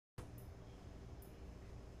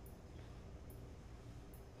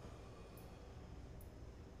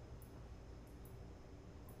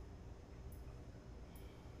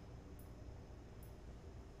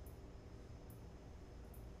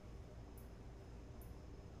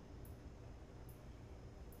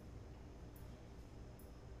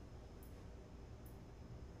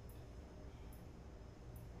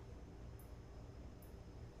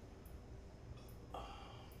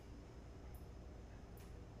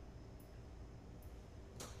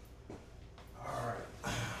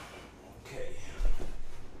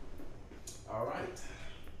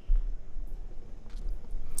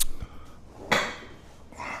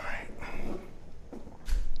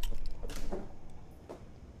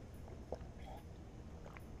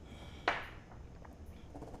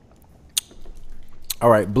All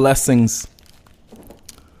right, blessings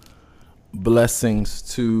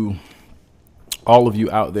to all of you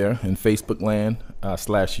out there in Facebook land /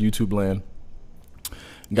 YouTube land.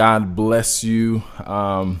 God bless you.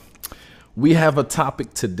 We have a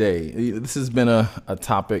topic today. This has been a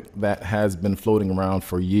topic that has been floating around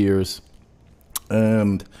for years.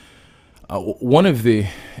 And one of the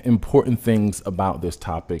important things about this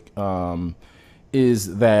topic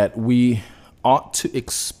is that we ought to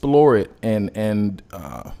explore it and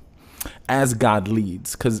as God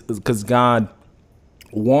leads, because God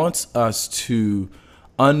wants us to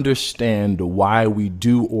understand why we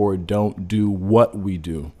do or don't do what we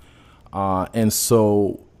do. And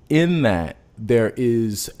so in that, there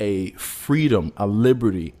is a freedom, a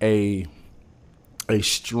liberty, a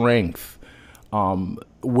strength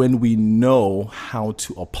when we know how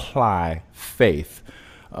to apply faith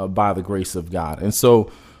by the grace of God. And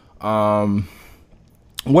so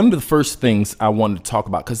one of the first things I wanted to talk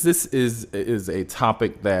about, because this is a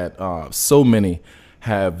topic that so many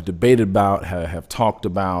have debated about, have talked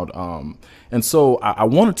about. And so I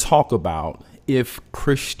want to talk about if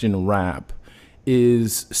Christian rap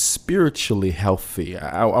is spiritually healthy.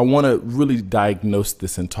 I want to really diagnose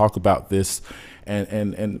this and talk about this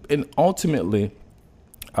and ultimately,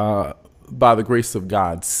 by the grace of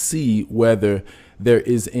God, see whether there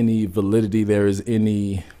is any validity, there is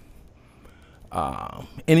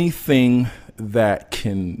anything that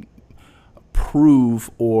can prove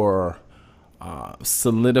or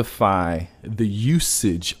solidify the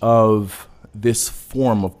usage of this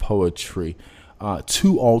form of poetry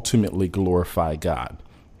to ultimately glorify God.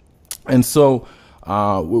 And so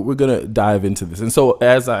we're going to dive into this. And so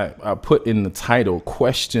as I put in the title,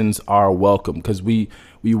 questions are welcome, because we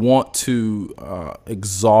want to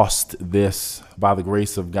exhaust this by the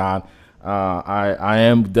grace of God. I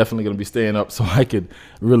am definitely going to be staying up so I could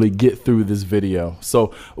really get through this video.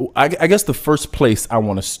 So I guess the first place I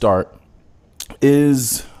want to start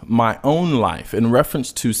is my own life in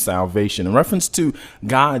reference to salvation, in reference to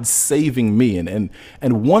God saving me. And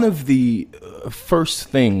one of the first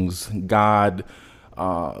things God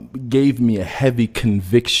gave me a heavy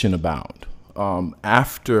conviction about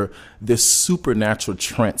after this supernatural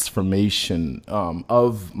transformation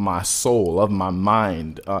of my soul, of my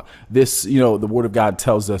mind. The Word of God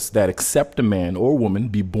tells us that except a man or woman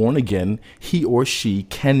be born again, he or she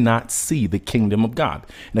cannot see the kingdom of God.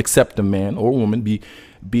 And except a man or woman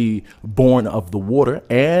be born of the water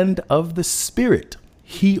and of the Spirit,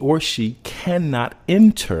 he or she cannot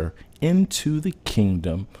enter into the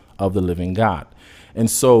kingdom of the living God.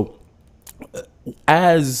 And so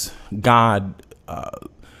as God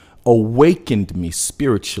awakened me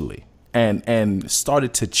spiritually and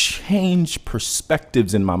started to change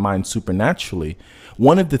perspectives in my mind supernaturally,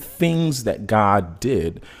 one of the things that God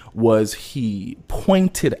did was he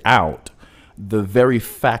pointed out the very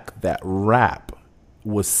fact that rap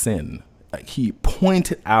was sin. Like, he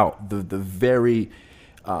pointed out the very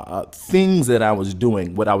things that I was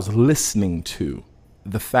doing, what I was listening to,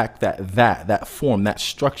 the fact that form, that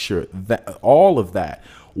structure, that all of that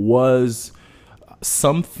was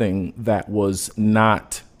something that was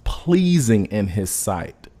not pleasing in his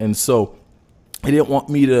sight. And so he didn't want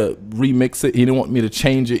me to remix it. He didn't want me to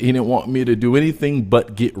change it. He didn't want me to do anything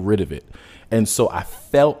but get rid of it. And so I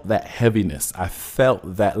felt that heaviness. I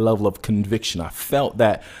felt that level of conviction. I felt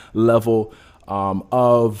that level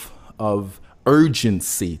of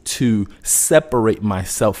urgency to separate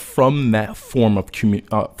myself from that form of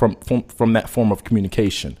from that form of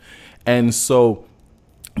communication. And so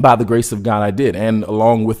by the grace of God, I did, and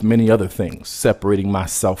along with many other things, separating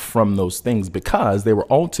myself from those things because they were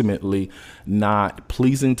ultimately not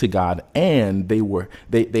pleasing to God, and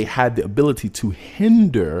they had the ability to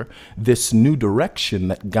hinder this new direction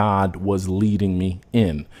that God was leading me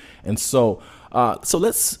in. And so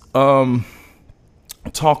let's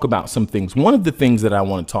talk about some things. One of the things that I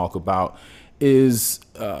want to talk about is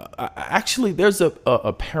actually there's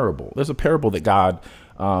a parable. There's a parable that God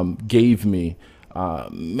gave me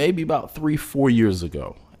maybe about 3-4 years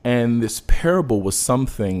ago. And this parable was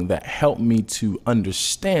something that helped me to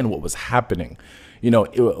understand what was happening,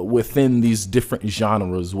 within these different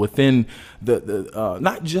genres, within the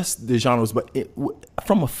not just the genres, but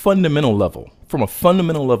from a fundamental level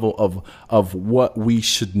of what we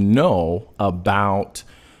should know about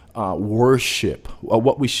worship,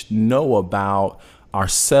 what we should know about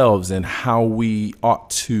ourselves and how we ought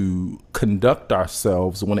to conduct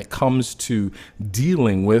ourselves when it comes to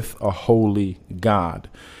dealing with a holy God.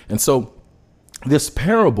 And so this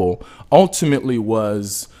parable ultimately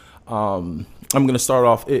was, I'm going to start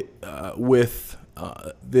off with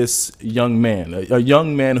this young man, a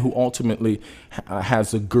young man who ultimately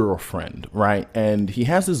has a girlfriend, right? And he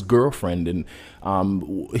has this girlfriend, and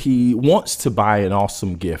he wants to buy an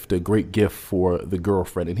awesome gift, a great gift for the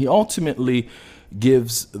girlfriend. And he ultimately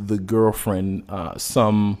gives the girlfriend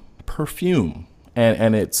some perfume.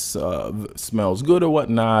 And it smells good or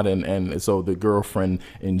whatnot, and so the girlfriend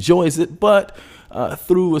enjoys it. But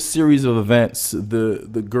through a series of events,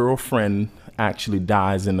 the girlfriend actually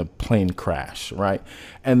dies in a plane crash, right?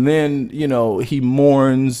 And then, he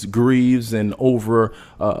mourns, grieves, and over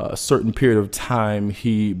a certain period of time,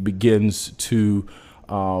 he begins to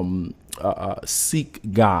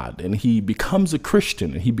seek God, and he becomes a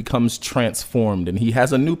Christian, and he becomes transformed, and he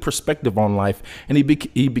has a new perspective on life, and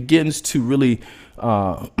he begins to really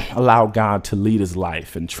allow God to lead his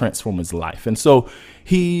life and transform his life. And so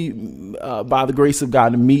he, by the grace of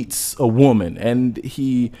God, meets a woman, and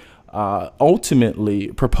he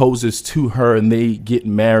ultimately proposes to her, and they get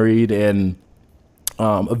married, and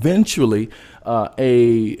eventually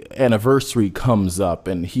a anniversary comes up,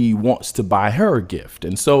 and he wants to buy her a gift.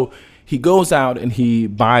 And so he goes out and he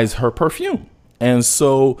buys her perfume. And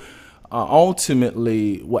so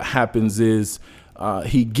ultimately what happens is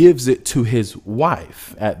he gives it to his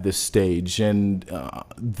wife at this stage. And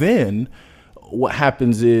then what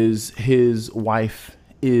happens is his wife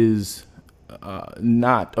is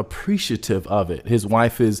not appreciative of it. His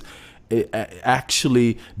wife is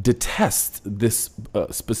actually detests this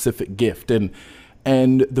specific gift. And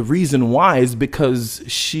the reason why is because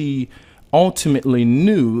she ultimately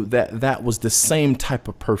knew that that was the same type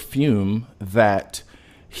of perfume that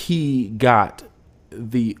he got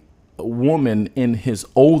the woman in his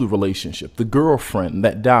old relationship, the girlfriend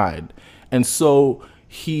that died. And so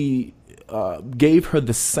he gave her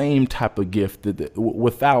the same type of gift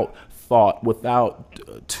without thought, without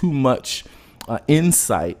too much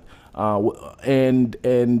insight.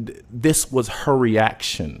 And this was her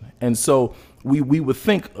reaction. And so we would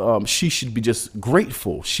think she should be just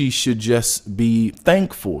grateful. She should just be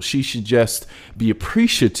thankful. She should just be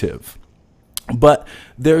appreciative. But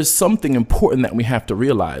there's something important that we have to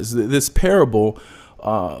realize. This parable,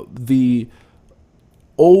 the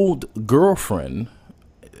old girlfriend,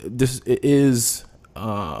 this is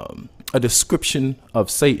a description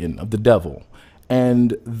of Satan, of the devil,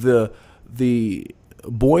 and the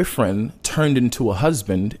boyfriend turned into a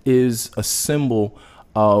husband is a symbol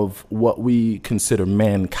of what we consider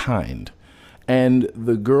mankind, and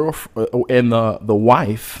the girl and the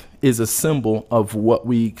wife is a symbol of what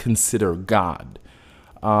we consider God,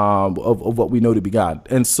 of what we know to be God.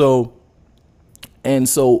 And so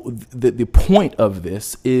the point of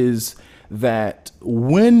this is that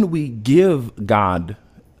when we give God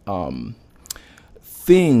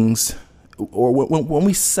things, or when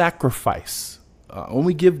we sacrifice, when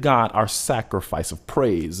we give God our sacrifice of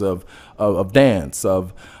praise, of dance,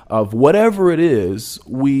 of whatever it is,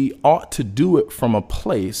 we ought to do it from a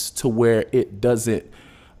place to where it doesn't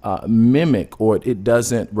mimic, or it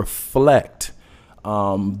doesn't reflect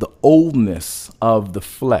the oldness of the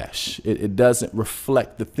flesh. It doesn't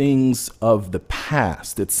reflect the things of the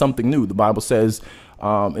past. It's something new. The Bible says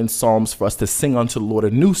in Psalms for us to sing unto the Lord a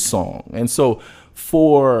new song. And so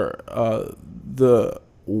for the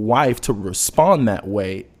wife to respond that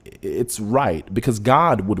way, it's right, because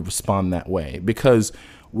God would respond that way, because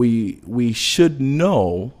we should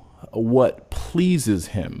know what pleases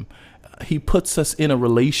him. He puts us in a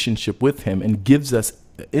relationship with him and gives us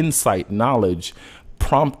insight, knowledge,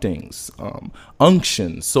 promptings,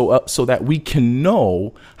 unctions, so that we can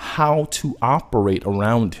know how to operate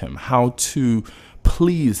around him, how to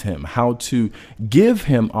please him, how to give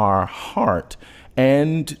him our heart,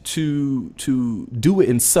 and to do it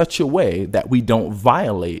in such a way that we don't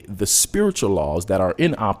violate the spiritual laws that are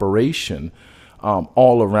in operation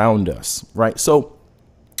all around us, right? So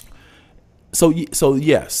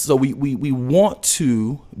yes, so we want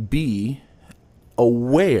to be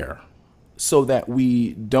aware so that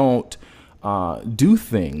we don't do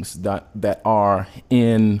things that are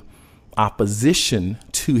in opposition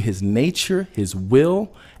to his nature, his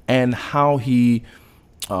will, and how he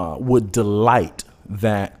would delight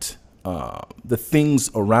that the things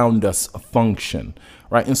around us function,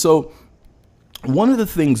 right? And so one of the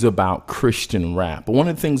things about Christian rap, one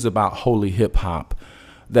of the things about holy hip hop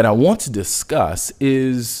that I want to discuss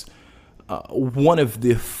is one of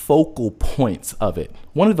the focal points of it.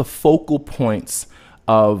 One of the focal points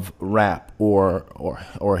of rap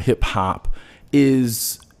or hip hop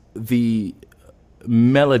is the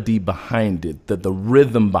melody behind it, the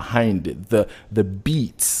rhythm behind it, the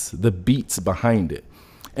beats behind it.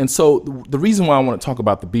 And so the reason why I want to talk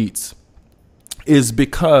about the beats is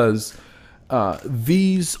because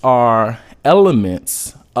these are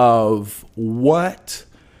elements of what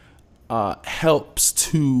helps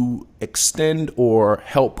to extend or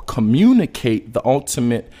help communicate the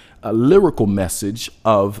ultimate lyrical message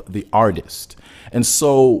of the artist. And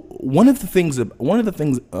so one of the things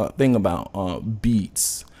about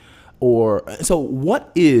beats, or so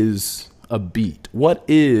what is a beat? What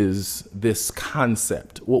is this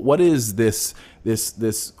concept? What is this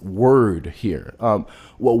word here? Well,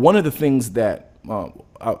 one of the things that I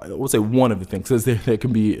would say one of the things, because there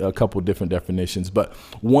can be a couple different definitions, but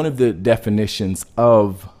one of the definitions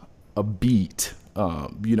of a beat,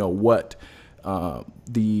 what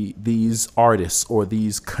these artists or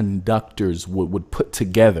these conductors would put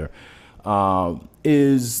together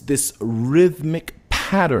is this rhythmic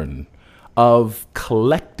pattern of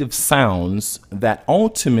collective sounds that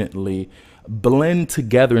ultimately blend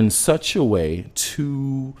together in such a way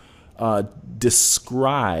to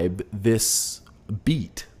describe this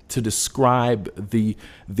beat, to describe the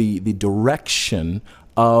direction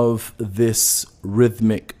of this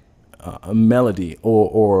rhythmic melody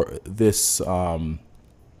or this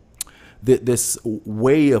this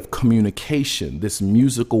way of communication, this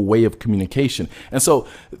musical way of communication. And so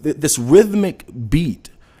this rhythmic beat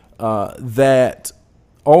that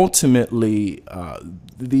ultimately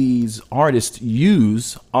these artists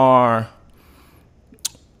use are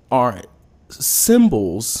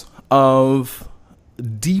symbols of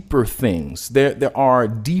deeper things. There are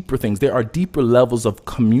deeper things. There are deeper levels of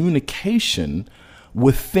communication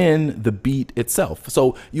within the beat itself.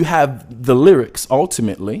 So you have the lyrics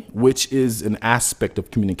ultimately, which is an aspect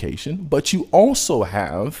of communication, but you also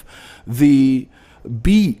have the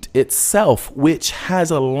beat itself, which has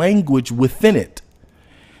a language within it.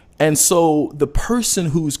 And so the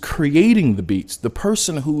person who's creating the beats, the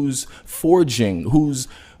person who's forging, who's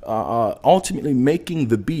ultimately making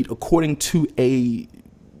the beat according to a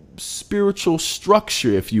spiritual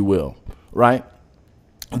structure, if you will, right?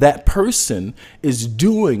 That person is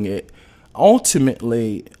doing it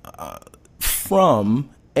ultimately from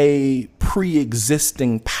a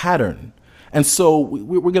pre-existing pattern. And so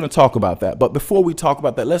we're going to talk about that. But before we talk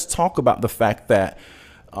about that, let's talk about the fact that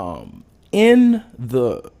in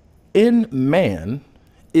man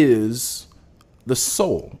is the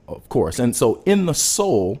soul, of course. And so in the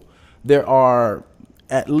soul, there are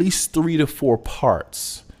at least 3 to 4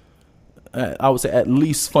 parts. I would say at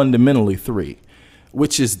least fundamentally 3,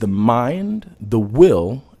 which is the mind, the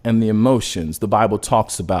will, and the emotions. The Bible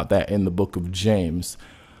talks about that in the book of James,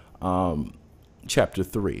 chapter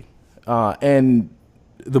 3. And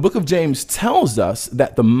the book of James tells us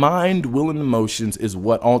that the mind, will, and emotions is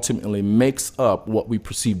what ultimately makes up what we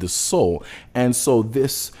perceive the soul. And so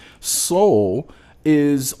this soul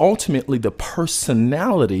is ultimately the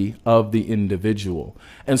personality of the individual.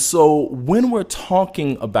 And so when we're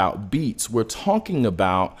talking about beats, we're talking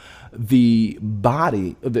about the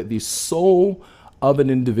body, the soul of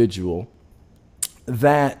an individual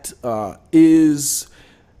that that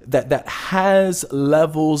has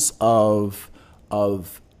levels of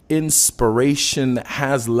inspiration, that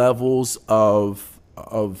has levels of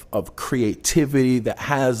creativity, that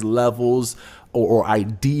has levels or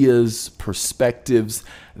ideas, perspectives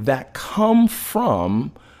that come from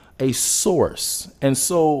a source. And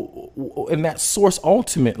so, and that source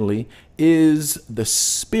ultimately is the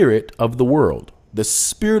spirit of the world. The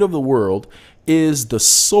spirit of the world is the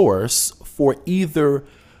source for either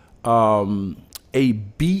a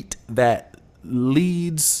beat that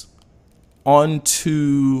leads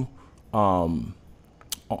onto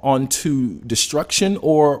destruction,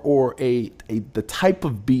 or the type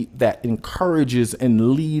of beat that encourages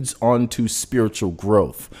and leads onto spiritual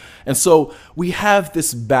growth. And so we have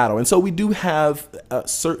this battle. And so we do have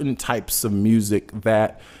certain types of music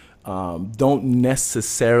that don't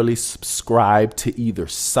necessarily subscribe to either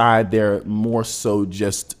side. They're more so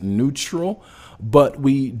just neutral. But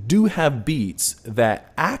we do have beats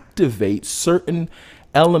that activate certain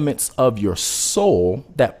elements of your soul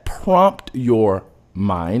that prompt your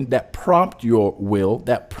mind, that prompt your will,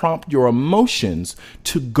 that prompt your emotions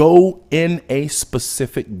to go in a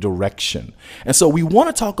specific direction. And so we want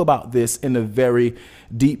to talk about this in a very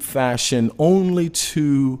deep fashion, only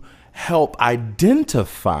to help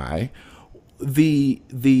identify the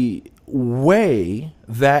way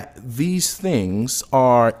that these things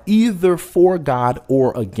are either for God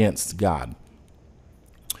or against God.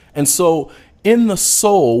 And so in the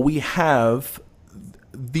soul, we have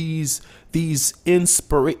this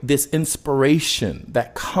inspiration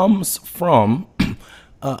that comes from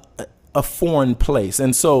a foreign place.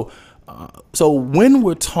 And so when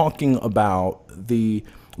we're talking about the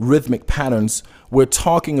rhythmic patterns, we're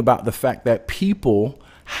talking about the fact that people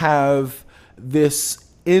have this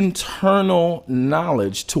internal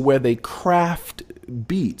knowledge to where they craft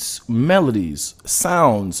beats, melodies,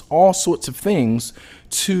 sounds, all sorts of things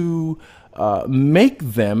to make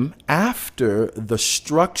them after the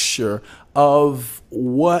structure of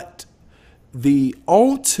what the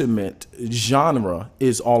ultimate genre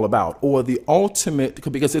is all about, or the ultimate,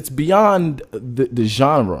 because it's beyond the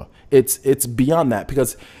genre. It's beyond that,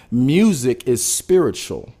 because music is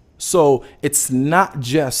spiritual. So it's not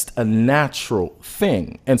just a natural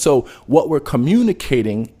thing. And so what we're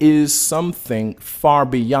communicating is something far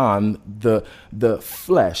beyond the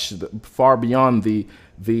flesh, far beyond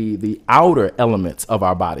the outer elements of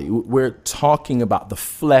our body. We're talking about the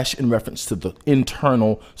flesh in reference to the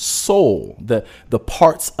internal soul, the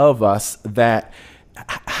parts of us that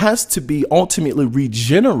has to be ultimately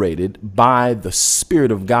regenerated by the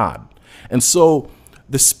Spirit of God. And so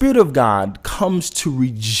the Spirit of God comes to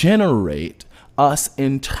regenerate us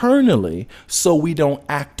internally so we don't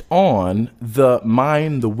act on the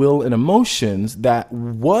mind, the will, and emotions that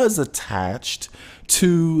was attached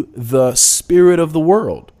to the spirit of the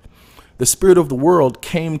world. The spirit of the world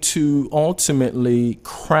came to ultimately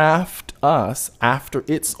craft us after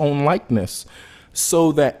its own likeness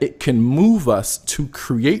so that it can move us to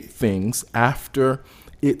create things after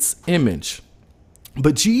its image.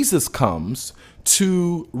 But Jesus comes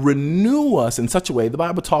to renew us in such a way. The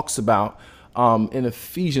Bible talks about, in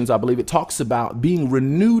Ephesians, I believe it talks about being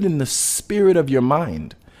renewed in the spirit of your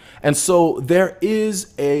mind. And so there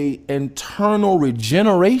is a internal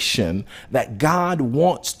regeneration that God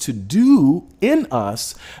wants to do in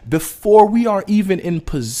us before we are even in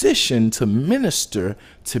position to minister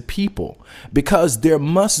to people, because there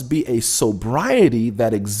must be a sobriety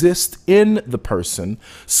that exists in the person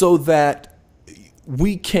so that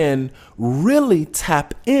we can really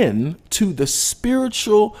tap in to the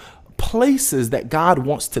spiritual places that God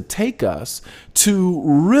wants to take us to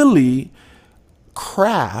really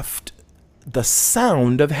craft the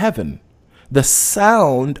sound of heaven, the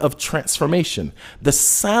sound of transformation, the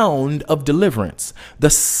sound of deliverance, the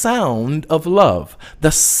sound of love,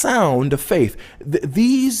 the sound of faith.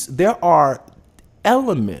 There are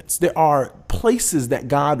elements, there are places that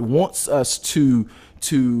God wants us to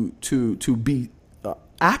be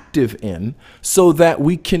active in so that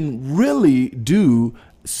we can really do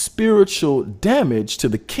spiritual damage to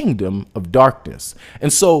the kingdom of darkness.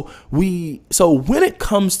 And so when it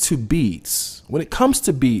comes to beats, one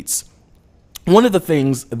of the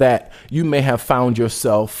things that you may have found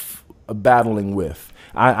yourself battling with,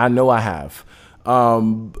 I know I have,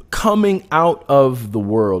 coming out of the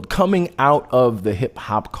world, coming out of the hip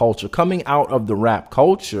hop culture, coming out of the rap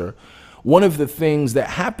culture, one of the things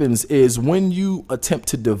that happens is when you attempt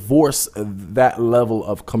to divorce that level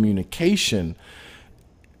of communication,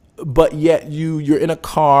 but yet you're in a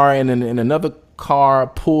car and another car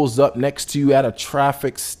pulls up next to you at a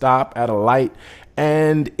traffic stop at a light,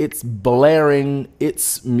 and it's blaring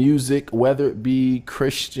its music, whether it be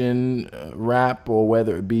Christian rap or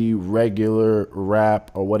whether it be regular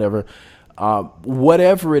rap or whatever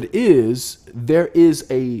it is, there is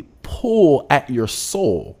a pull at your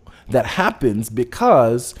soul that happens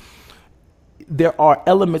because there are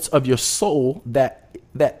elements of your soul that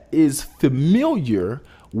is familiar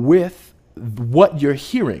with what you're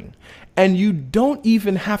hearing. And you don't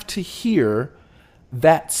even have to hear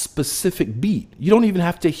that specific beat. You don't even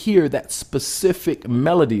have to hear that specific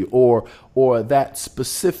melody or that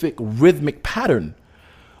specific rhythmic pattern.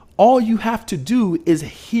 All you have to do is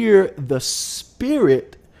hear the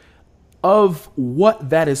spirit of what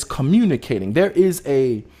that is communicating. There is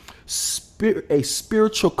a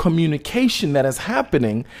spiritual communication that is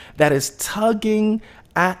happening that is tugging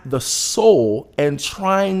at the soul and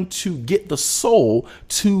trying to get the soul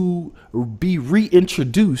to be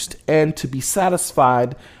reintroduced and to be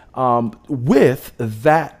satisfied with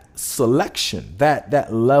that selection,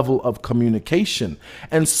 that level of communication.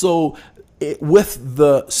 And so with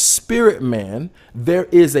the spirit man, there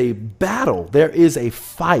is a battle, there is a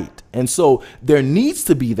fight. And so there needs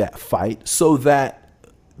to be that fight so that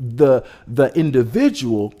the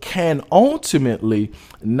individual can ultimately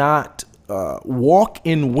not walk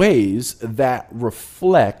in ways that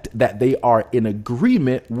reflect that they are in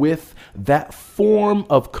agreement with that form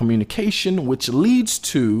of communication, which leads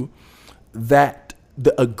to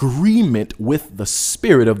the agreement with the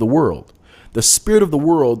spirit of the world. The spirit of the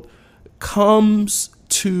world comes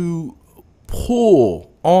to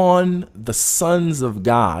pull on the sons of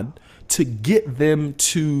God to get them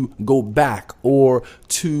to go back or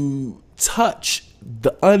to touch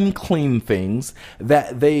the unclean things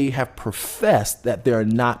that they have professed that they're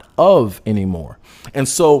not of anymore. And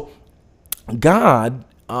so God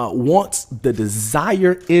wants the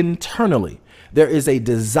desire internally. There is a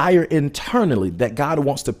desire internally that God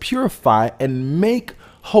wants to purify and make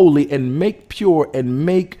holy and make pure and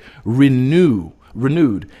make renewed.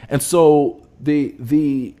 And so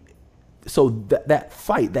that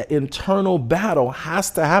fight, that internal battle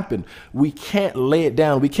has to happen. We can't lay it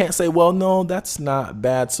down. We can't say, well, no, that's not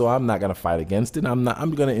bad, so I'm not going to fight against it. I'm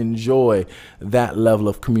going to enjoy that level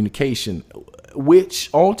of communication, which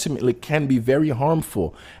ultimately can be very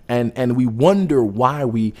harmful. And we wonder why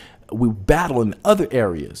we battle in other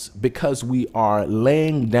areas, because we are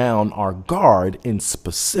laying down our guard in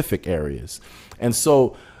specific areas. And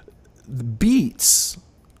so the beats,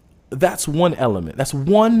 that's one element. That's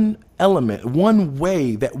one element, one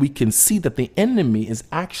way that we can see that the enemy is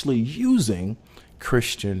actually using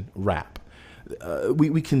Christian rap.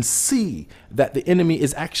 We can see that the enemy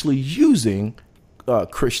is actually using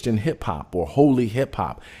Christian hip hop or holy hip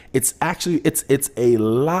hop. It's actually, it's a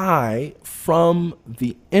lie from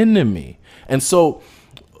the enemy. And so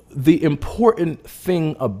the important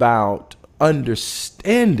thing about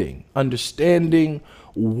understanding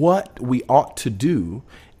what we ought to do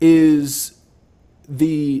is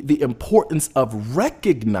the importance of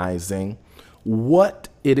recognizing what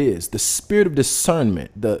it is, the spirit of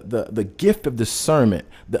discernment, the gift of discernment,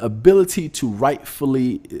 the ability to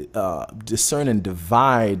rightfully discern and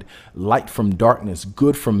divide light from darkness,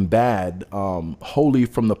 good from bad, holy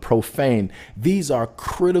from the profane. These are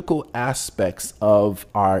critical aspects of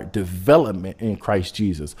our development in Christ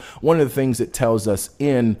Jesus. One of the things it tells us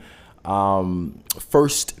in 1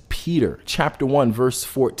 Peter chapter 1, verse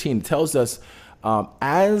 14, tells us,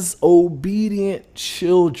 as obedient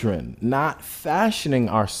children, not fashioning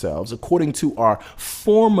ourselves according to our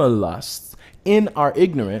former lusts in our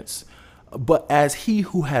ignorance, but as he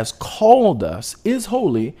who has called us is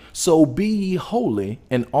holy, so be ye holy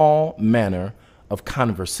in all manner of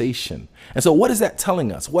conversation. And so what is that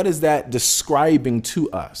telling us? What is that describing to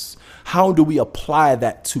us? How do we apply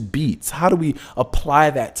that to beats? How do we apply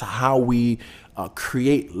that to how we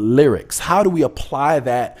create lyrics? How do we apply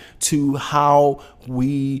that to how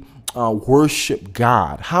we worship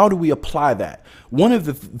God? How do we apply that? One of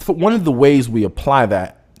the ways we apply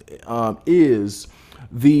that is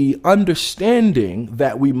the understanding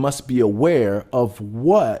that we must be aware of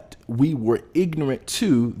what we were ignorant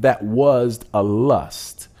to, that was a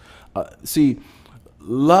lust. See,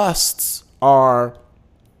 lusts are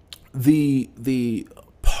the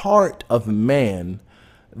part of man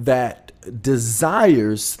that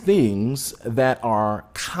desires things that are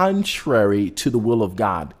contrary to the will of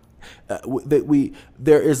God.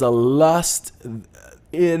 There is a lust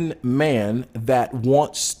in man that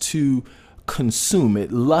wants to consume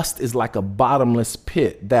it. Lust is like a bottomless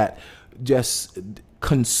pit that just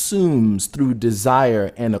consumes through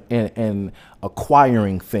desire and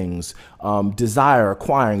acquiring things. Desire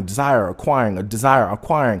acquiring.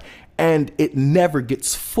 And it never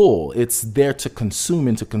gets full. It's there to consume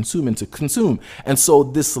and to consume and to consume. And so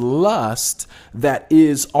this lust that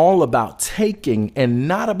is all about taking and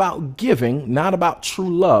not about giving, not about true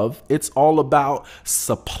love. It's all about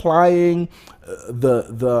supplying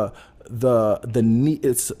the need.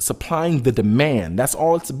 It's supplying the demand. That's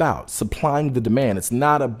all it's about, supplying the demand. It's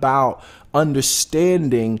not about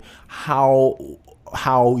understanding how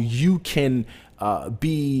you can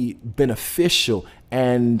be beneficial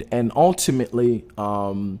and ultimately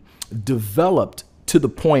developed to the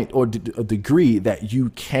point or a degree that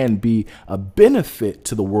you can be a benefit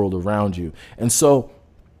to the world around you. And so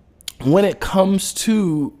when it comes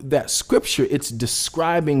to that scripture, it's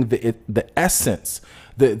describing the essence.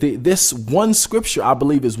 This one scripture, I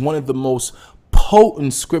believe, is one of the most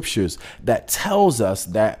potent scriptures that tells us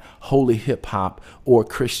that holy hip hop or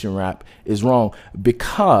Christian rap is wrong,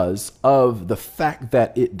 because of the fact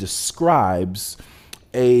that it describes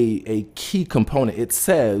a key component. It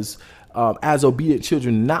says, as obedient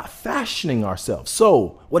children, not fashioning ourselves.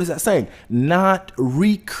 So what is that saying? Not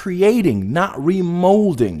recreating, not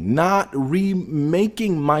remolding, not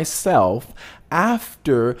remaking myself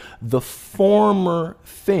after the former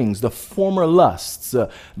things, the former lusts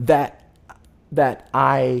that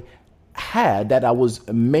I had, that I was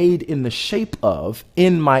made in the shape of,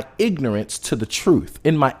 in my ignorance to the truth,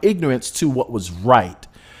 in my ignorance to what was right.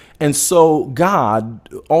 And so God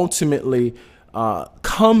ultimately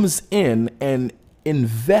comes in and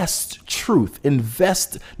invests truth,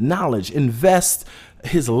 invest knowledge, invest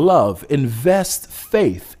his love, invest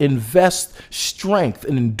faith, invest strength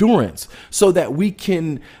and endurance, so that we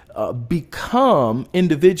can become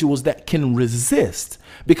individuals that can resist,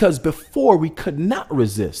 because before we could not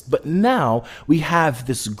resist, but now we have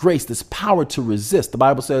this grace, this power to resist. The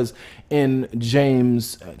Bible says in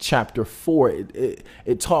James chapter 4,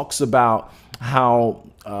 it talks about how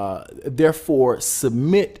therefore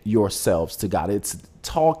submit yourselves to God. It's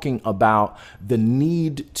talking about the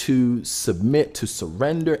need to submit, to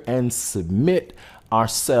surrender and submit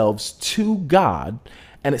ourselves to God.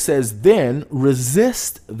 And it says, then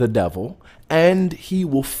resist the devil and he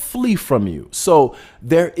will flee from you. So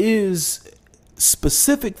there is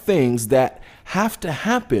specific things that have to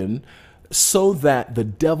happen so that the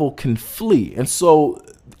devil can flee. And so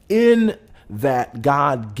in that,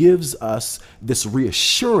 God gives us this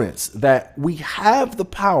reassurance that we have the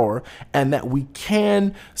power and that we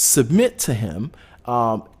can submit to him,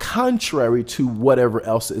 contrary to whatever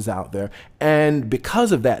else is out there. And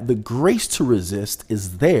because of that, the grace to resist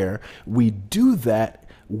is there. We do that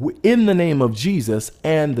in the name of Jesus,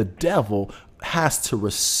 and the devil has to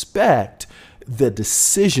respect the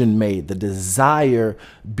decision made, the desire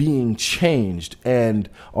being changed, and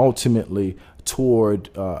ultimately toward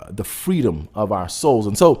the freedom of our souls.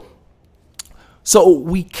 And so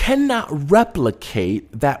we cannot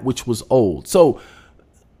replicate that which was old. So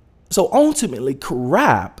ultimately,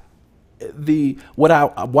 rap, what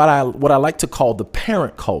I like to call the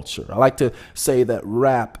parent culture. I like to say that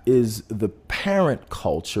rap is the parent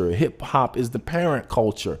culture, hip hop is the parent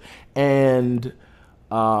culture, and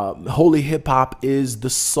holy hip hop is the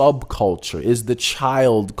subculture, is the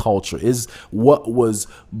child culture, is what was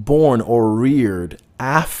born or reared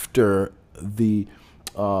after the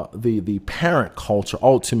parent culture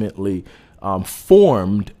ultimately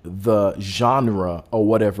formed the genre or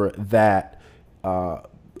whatever that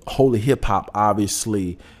holy hip hop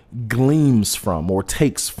obviously gleams from or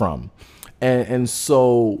takes from. And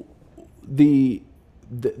so the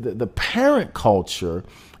parent culture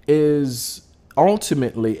is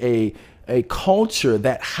ultimately a culture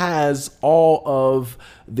that has all of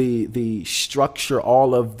the structure,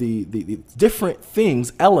 all of the different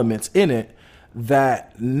things, elements in it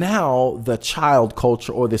that now the child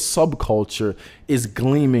culture or the subculture is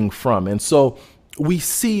gleaming from. And so we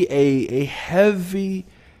see a heavy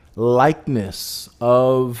likeness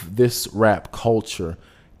of this rap culture,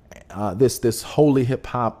 this holy hip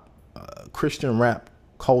hop, Christian rap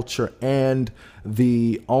culture, and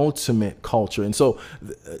the ultimate culture. And so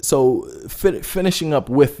finishing up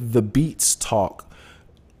with the beats talk,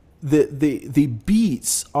 the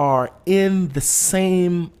beats are in the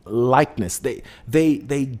same likeness. They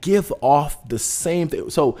give off the same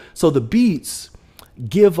thing. So the beats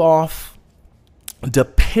give off,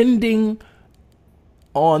 depending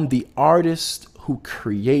on the artist who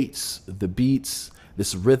creates the beats,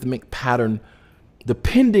 this rhythmic pattern,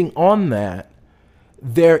 depending on that,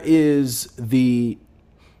 there is the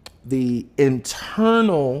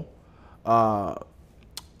internal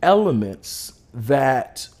elements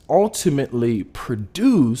that ultimately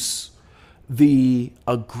produce the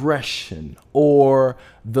aggression or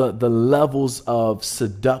the levels of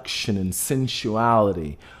seduction and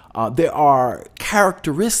sensuality. There are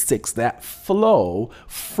characteristics that flow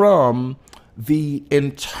from the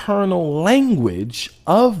internal language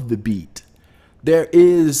of the beat. There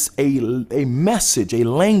is a message, a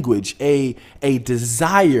language, a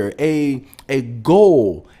desire, a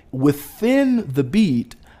goal within the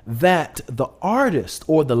beat that the artist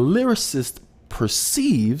or the lyricist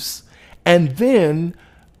perceives and then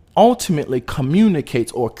ultimately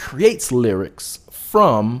communicates or creates lyrics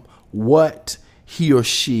from what he or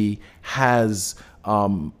she has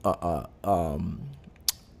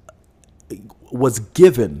was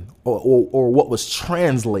given or what was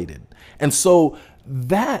translated. And so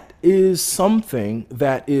that is something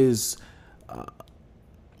that is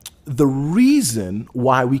the reason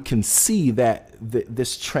why we can see that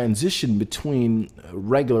this transition between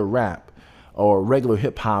regular rap or regular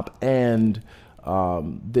hip hop and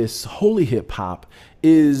this holy hip hop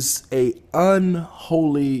is a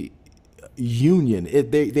unholy union.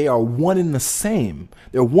 They are one in the same.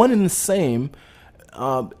 They're one in the same,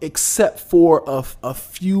 except for a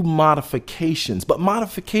few modifications. But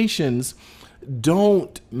modifications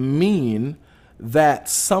don't mean that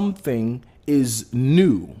something is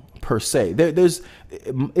new per se.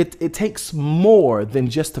 It takes more than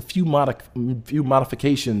just a few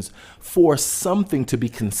modifications for something to be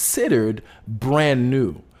considered brand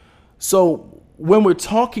new. So when we're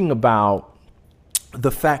talking about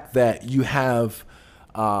the fact that you have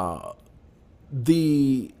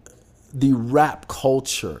the rap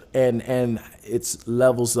culture and its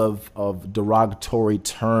levels of derogatory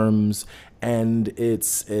terms and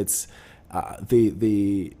its the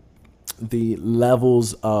the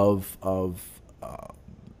levels of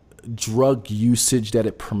drug usage that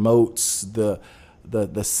it promotes, the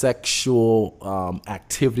sexual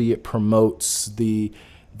activity it promotes, the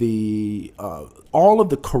all of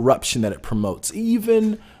the corruption that it promotes,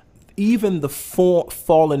 even the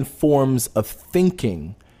fallen forms of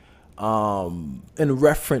thinking in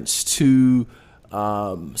reference to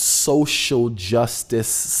social justice,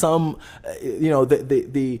 some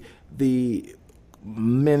the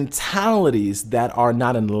mentalities that are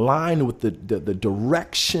not in line with the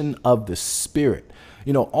direction of the Spirit.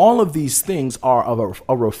 All of these things are of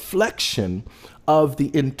a reflection of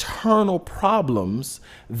the internal problems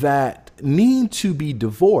that need to be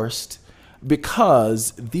divorced,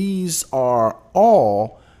 because these are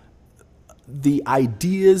all the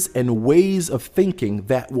ideas and ways of thinking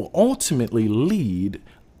that will ultimately lead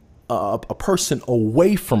a person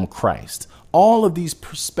away from Christ. All of these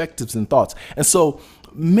perspectives and thoughts. And so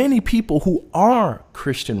many people who are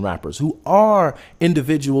Christian rappers, who are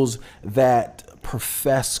individuals that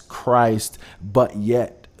profess Christ, but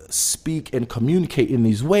yet speak and communicate in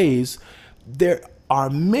these ways, there are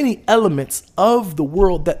many elements of the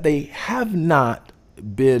world that they have not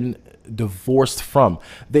been divorced from.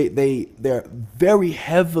 They're very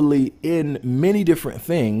heavily in many different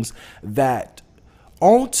things that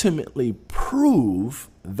ultimately prove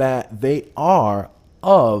that they are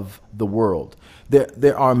of the world.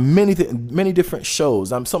 There are many different shows.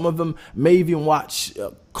 Some of them may even watch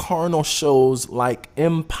carnal shows like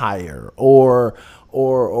Empire or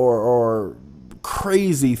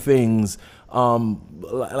crazy things.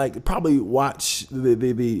 Like probably watch the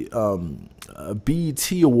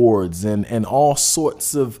BET Awards and all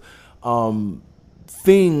sorts of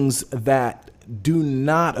things that do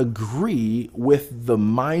not agree with the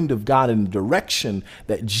mind of God and the direction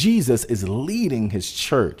that Jesus is leading his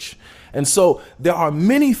church. And so there are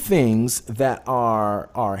many things that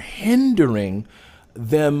are hindering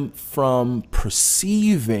them from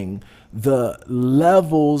perceiving the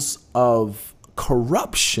levels of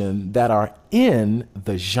corruption that are in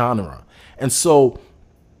the genre. And so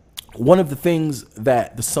one of the things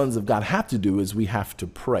that the sons of God have to do is we have to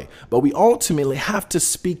pray, but we ultimately have to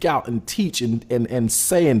speak out and teach and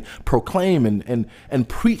say and proclaim and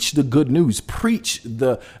preach the good news, preach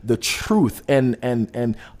the truth,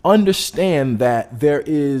 and understand that there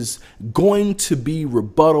is going to be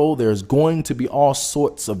rebuttal. There's going to be all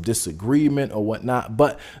sorts of disagreement or whatnot.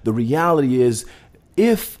 But the reality is,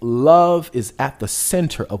 if love is at the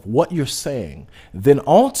center of what you're saying, then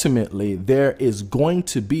ultimately there is going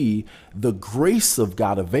to be the grace of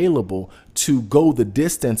God available to go the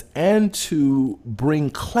distance and to bring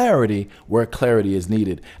clarity where clarity is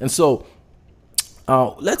needed. And so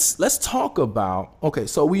let's talk about, okay,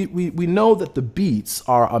 so we know that the beats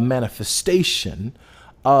are a manifestation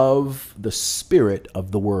of the spirit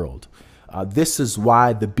of the world. This is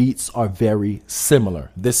why the beats are very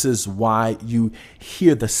similar. This is why you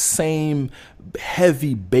hear the same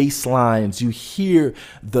heavy bass lines. You hear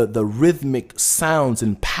the rhythmic sounds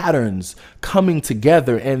and patterns coming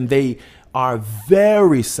together, and they are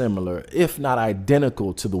very similar, if not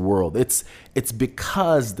identical, to the world. It's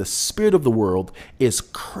because the spirit of the world is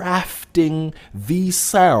crafting these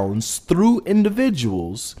sounds through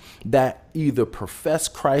individuals that either profess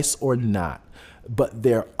Christ or not, but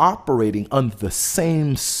they're operating under the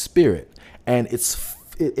same spirit, and it's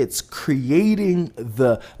creating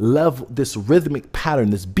the level, this rhythmic pattern,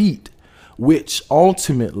 this beat, which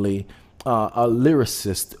ultimately a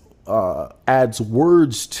lyricist adds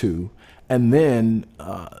words to, and then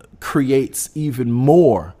creates even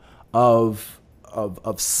more of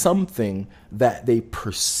something that they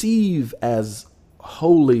perceive as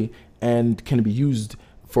holy and can be used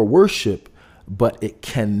for worship, but it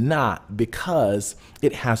cannot, because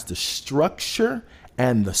it has the structure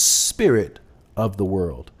and the spirit of the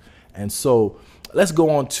world. And so let's go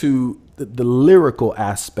on to the lyrical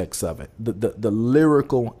aspects of it, the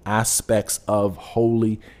lyrical aspects of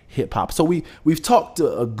holy hip hop. So we've talked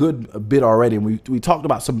a bit already, and we talked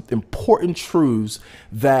about some important truths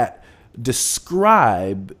that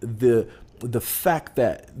describe the fact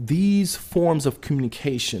that these forms of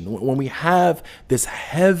communication, when we have this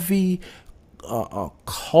heavy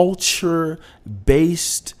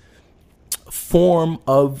culture-based form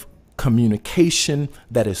of communication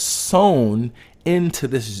that is sewn into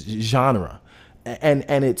this genre, and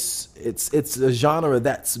it's a genre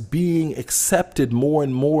that's being accepted more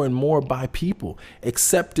and more and more by people,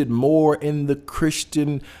 accepted more in the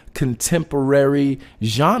Christian contemporary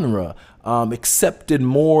genre, accepted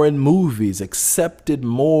more in movies, accepted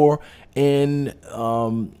more in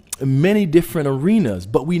many different arenas.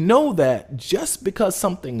 But we know that just because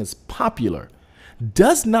something is popular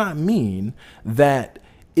does not mean that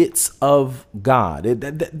it's of God.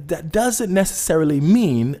 That doesn't necessarily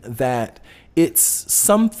mean that it's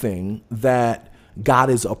something that God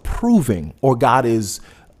is approving or God is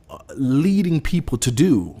leading people to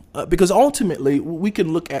do. Because ultimately, we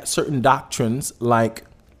can look at certain doctrines like,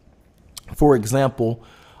 for example,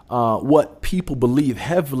 what people believe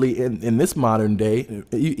heavily in this modern day,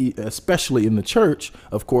 especially in the church,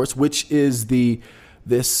 of course, which is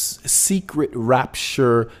this secret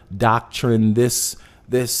rapture doctrine, this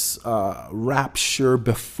rapture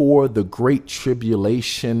before the great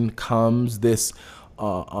tribulation comes, this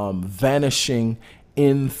vanishing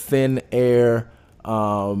in thin air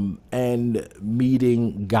and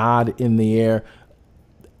meeting God in the air.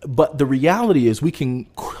 But the reality is we can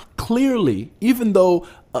clearly, even though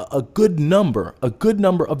a good number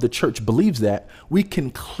of the church believes that, we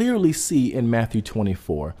can clearly see in Matthew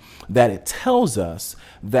 24 that it tells us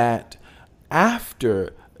that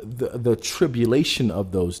after the tribulation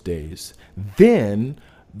of those days, then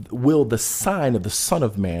will the sign of the Son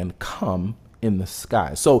of Man come in the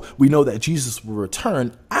sky. So we know that Jesus will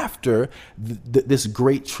return after this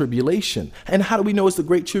great tribulation. And how do we know it's the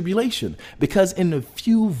great tribulation? Because in a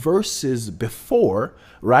few verses before,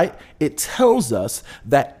 right, it tells us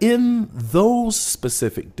that in those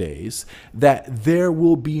specific days that there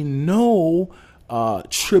will be no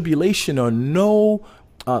tribulation or no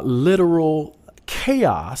literal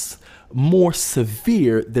chaos more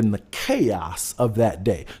severe than the chaos of that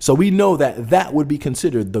day. So we know that that would be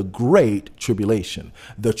considered the great tribulation,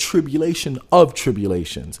 the tribulation of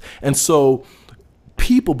tribulations. And so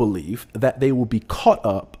people believe that they will be caught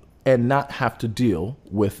up and not have to deal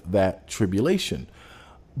with that tribulation.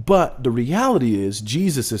 But the reality is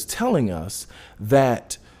Jesus is telling us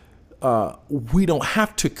that we don't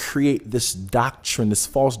have to create this doctrine, this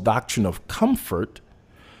false doctrine of comfort.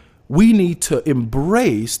 We need to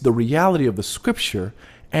embrace the reality of the scripture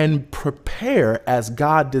and prepare as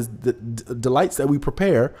God delights that we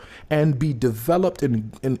prepare and be developed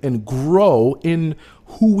and grow in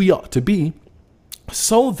who we ought to be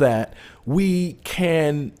so that we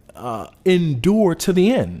can endure to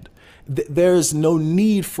the end. There's no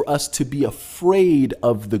need for us to be afraid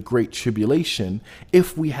of the great tribulation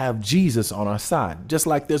if we have Jesus on our side. Just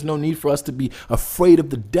like there's no need for us to be afraid of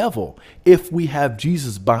the devil if we have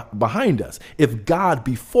Jesus behind us. If God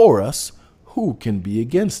be for us, who can be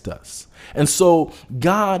against us? And so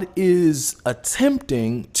God is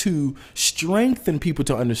attempting to strengthen people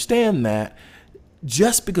to understand that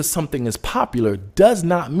just because something is popular does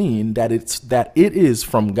not mean that it is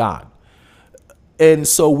from God. And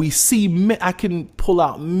so we see, I can pull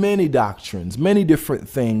out many doctrines, many different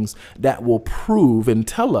things that will prove and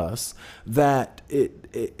tell us that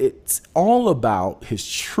it's all about his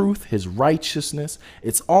truth, his righteousness.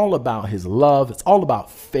 It's all about his love. It's all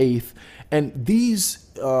about faith. And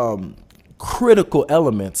these critical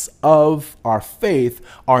elements of our faith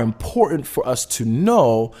are important for us to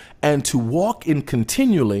know and to walk in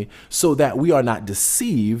continually so that we are not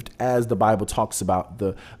deceived, as the Bible talks about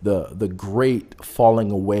the great falling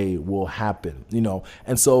away will happen,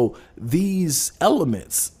 and so these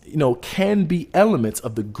elements, can be elements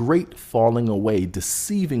of the great falling away,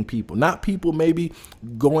 deceiving people, not people maybe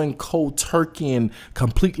going cold turkey and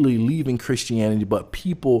completely leaving Christianity, but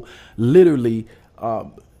people literally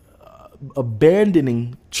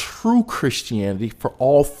abandoning true Christianity for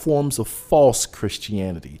all forms of false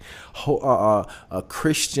Christianity,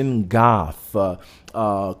 Christian goth,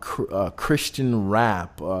 Christian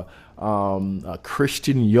rap,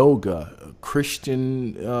 Christian yoga,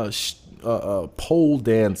 Christian pole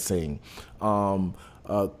dancing,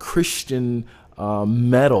 Christian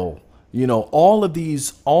metal. All of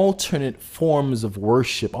these alternate forms of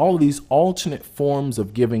worship, all of these alternate forms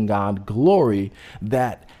of giving God glory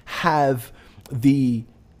that have the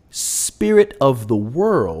spirit of the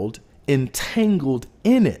world entangled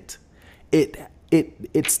in it.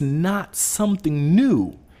 It's not something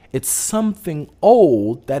new. It's something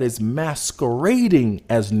old that is masquerading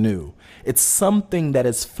as new. It's something that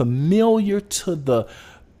is familiar to the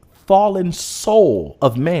fallen soul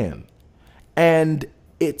of man. And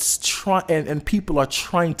and people are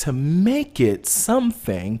trying to make it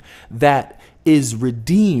something that is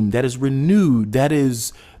redeemed, that is renewed, that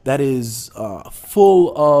is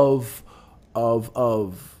full of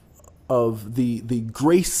the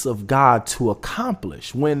grace of God to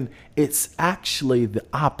accomplish, when it's actually the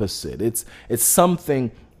opposite. It's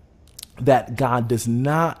something that God does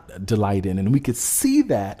not delight in, and we could see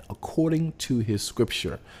that according to his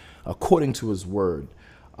scripture, according to his word.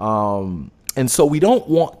 And so we don't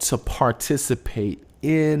want to participate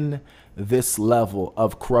in this level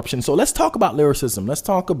of corruption. So let's talk about lyricism. Let's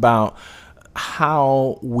talk about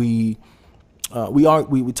how we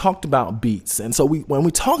talked about beats. And so when we're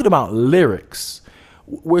talking about lyrics,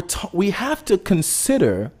 we have to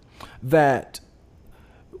consider that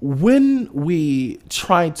when we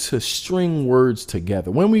try to string words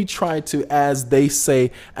together, when we try to, as they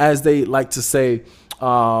like to say,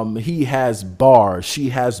 he has bars, she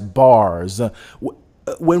has bars.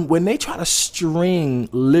 When they try to string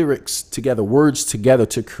lyrics together, words together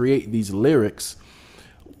to create these lyrics,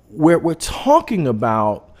 we're talking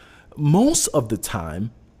about most of the time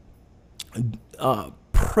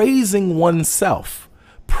praising oneself,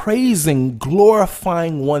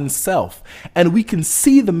 glorifying oneself. And we can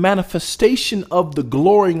see the manifestation of the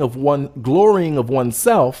glorying of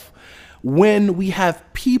oneself when we have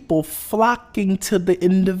people flocking to the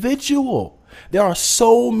individual. There are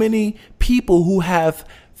so many people who have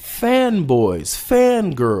fanboys,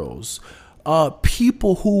 fangirls,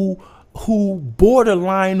 people who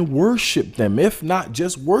borderline worship them, if not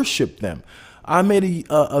just worship them. I made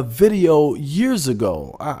a video years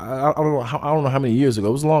ago. I don't know how many years ago.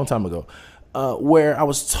 It was a long time ago, where I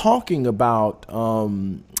was talking about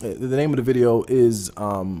the name of the video is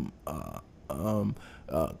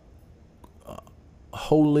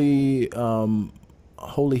Holy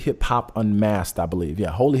Hip Hop Unmasked, I believe.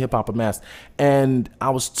 Yeah, Holy Hip Hop Unmasked. And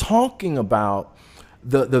I was talking about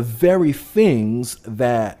the very things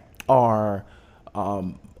that are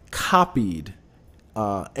copied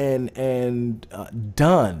and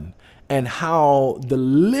done, and how the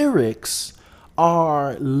lyrics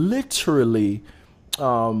are literally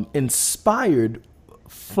inspired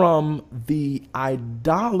from the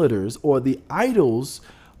idolaters or the idols,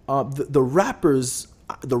 the rapper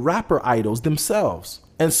idols themselves.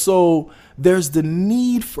 And so there's the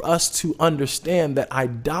need for us to understand that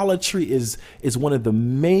idolatry is one of the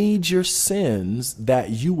major sins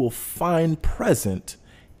that you will find present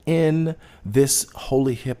in this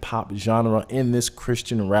holy hip hop genre, in this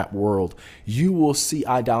Christian rap world. You will see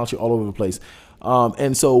idolatry all over the place.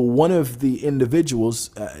 And so one of the individuals,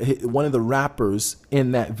 one of the rappers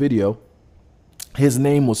in that video, his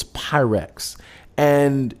name was Pyrex,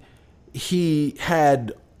 and he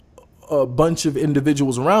had a bunch of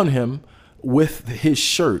individuals around him with his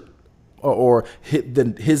shirt or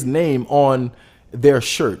his name on their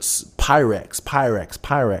shirts,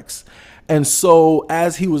 Pyrex. And so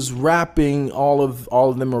as he was rapping, all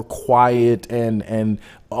of them are quiet and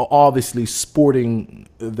obviously sporting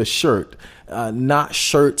the shirt, not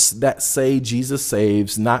shirts that say Jesus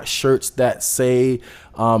saves, not shirts that say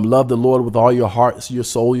love the Lord with all your heart, your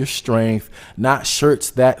soul, your strength, not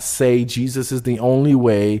shirts that say Jesus is the only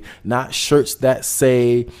way, not shirts that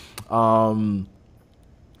say,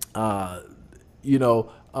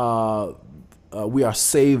 we are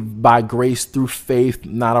saved by grace through faith,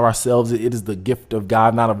 not of ourselves. It is the gift of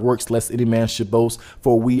God, not of works, lest any man should boast.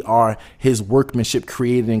 For we are his workmanship,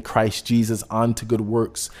 created in Christ Jesus unto good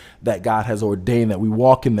works that God has ordained that we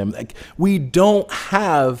walk in them. Like, we don't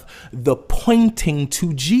have the pointing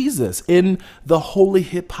to Jesus in the holy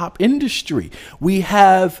hip hop industry. We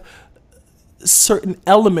have certain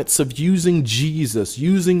elements of using Jesus,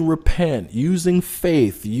 using repent, using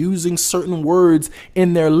faith, using certain words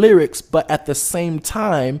in their lyrics, but at the same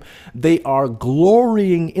time, they are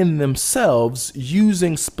glorying in themselves,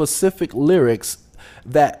 using specific lyrics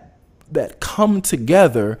that come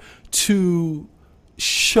together to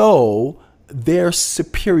show their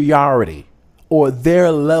superiority or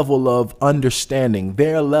their level of understanding,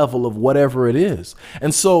 their level of whatever it is.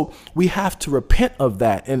 And so we have to repent of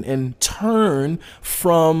that and turn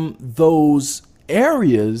from those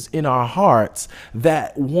areas in our hearts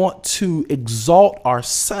that want to exalt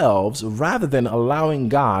ourselves rather than allowing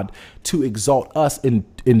God to exalt us in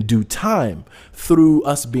due time through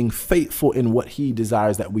us being faithful in what he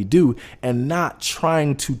desires that we do, and not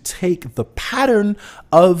trying to take the pattern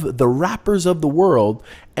of the rappers of the world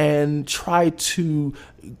and try to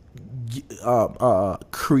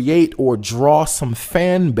create or draw some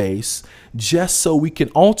fan base just so we can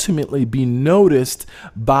ultimately be noticed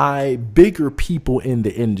by bigger people in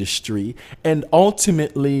the industry and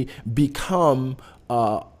ultimately become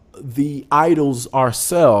the idols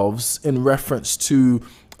ourselves in reference to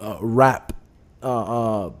rap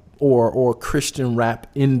or Christian rap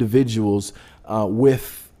individuals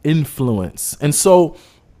with influence. And so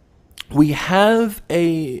we have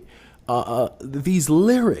these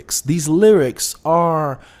lyrics. These lyrics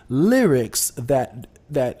are lyrics that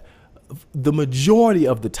the majority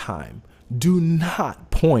of the time do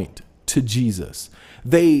not point to Jesus.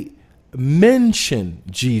 They mention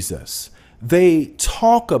Jesus. They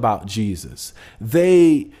talk about Jesus.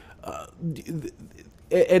 They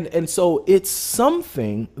and so it's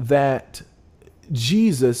something that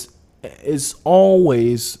Jesus is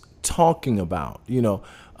always talking about.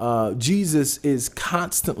 Jesus is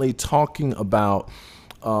constantly talking about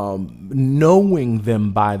knowing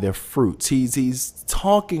them by their fruits. He's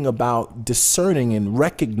talking about discerning and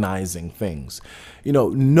recognizing things,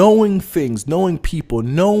 knowing things, knowing people,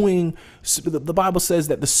 knowing. The Bible says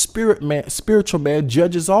that the spiritual man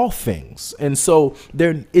judges all things. And so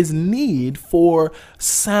there is need for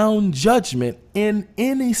sound judgment in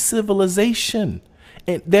any civilization.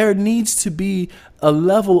 And there needs to be a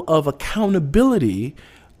level of accountability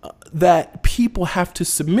that people have to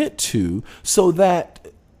submit to, so that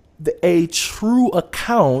a true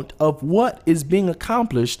account of what is being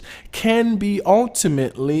accomplished can be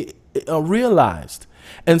ultimately realized.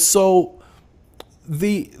 And so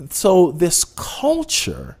this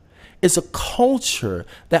culture is a culture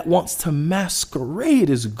that wants to masquerade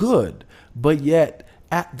as good, but yet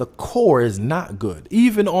at the core is not good.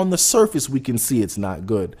 Even on the surface, we can see it's not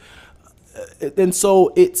good. And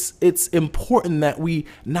so it's important that we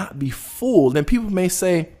not be fooled. And people may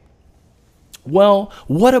say, well,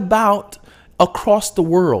 what about across the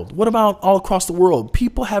world? What about all across the world?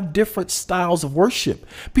 People have different styles of worship.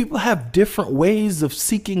 People have different ways of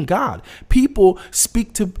seeking God. People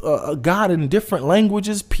speak to God in different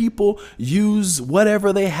languages. People use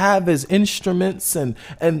whatever they have as instruments. And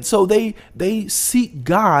so they seek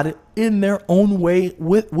God in their own way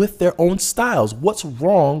with their own styles. What's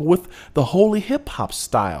wrong with the holy hip hop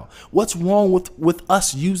style? What's wrong with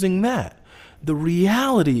us using that? The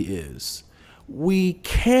reality is, we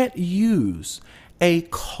can't use a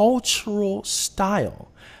cultural style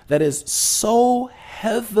that is so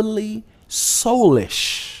heavily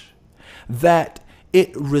soulish that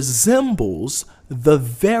it resembles the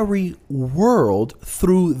very world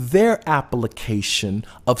through their application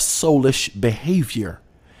of soulish behavior.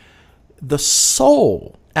 The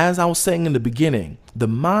soul, as I was saying in the beginning, the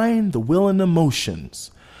mind, the will, and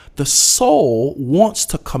emotions. The soul wants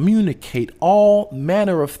to communicate all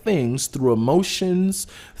manner of things through emotions,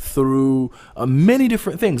 through many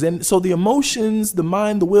different things. And so the emotions, the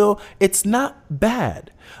mind, the will, it's not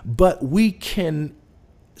bad, but we can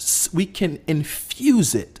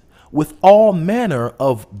infuse it with all manner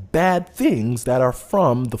of bad things that are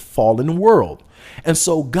from the fallen world. And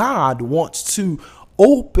so God wants to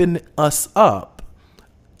open us up,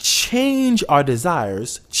 change our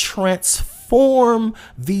desires, transform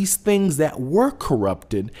these things that were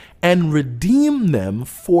corrupted, and redeem them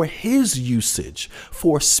for his usage,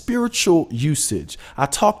 for spiritual usage. I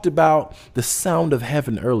talked about the sound of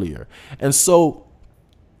heaven earlier. And so,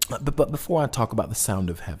 but before I talk about the sound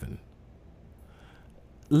of heaven,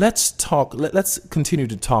 let's continue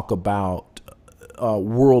to talk about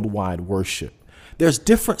worldwide worship. There's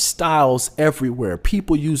different styles everywhere.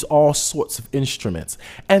 People use all sorts of instruments,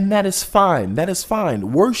 and that is fine. That is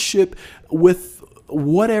fine. Worship with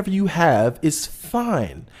whatever you have is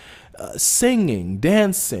fine. Singing,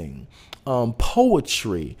 dancing,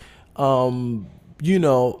 poetry,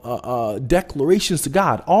 declarations to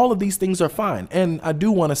God. All of these things are fine. And I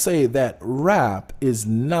do want to say that rap is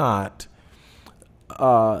not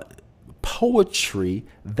poetry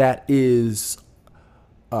that is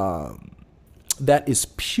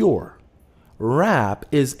pure. Rap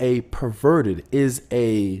is a perverted, is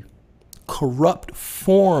a corrupt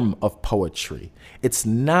form of poetry. It's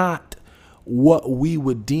not what we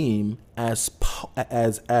would deem as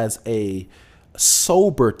a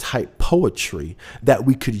sober type poetry that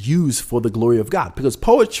we could use for the glory of God, because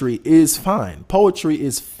poetry is fine. Poetry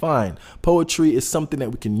is fine. Poetry is something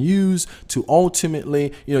that we can use to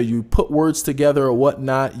ultimately, you put words together or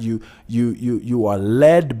whatnot. You are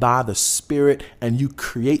led by the Spirit, and you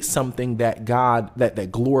create something that that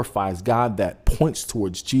glorifies God, that points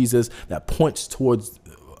towards Jesus, that points towards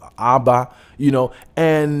Abba,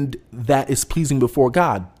 and that is pleasing before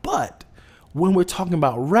God. But when we're talking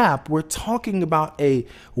about rap, we're talking about a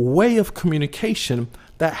way of communication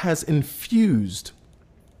that has infused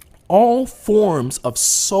all forms of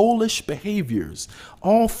soulish behaviors,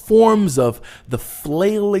 all forms of the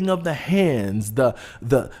flailing of the hands, the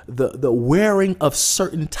wearing of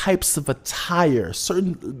certain types of attire,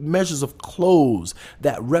 certain measures of clothes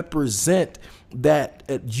that represent that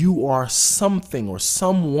you are something or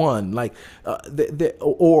someone, like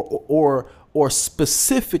or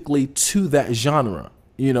specifically to that genre.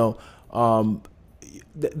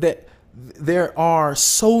 That there are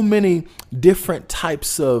so many different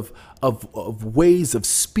types of ways of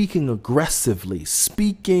speaking aggressively,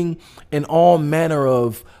 speaking in all manner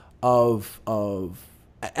of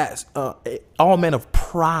as all men of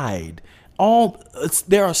pride.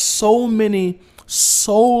 There are so many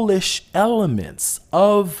soulish elements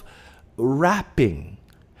of rapping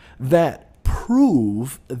that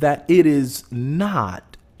prove that it is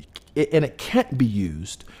not, and it can't be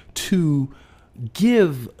used to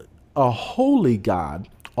give a holy God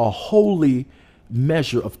a holy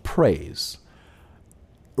measure of praise.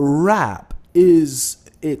 Rap is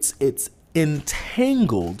it's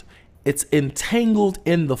entangled. It's entangled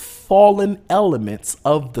in the fallen elements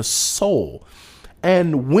of the soul.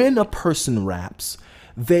 And when a person raps,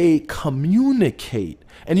 they communicate.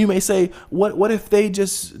 And you may say, what if they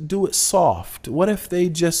just do it soft? What if they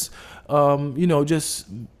just, not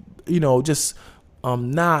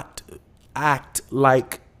act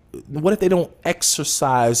like, what if they don't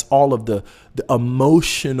exercise all of the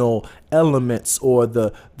emotional elements or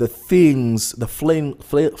the things, the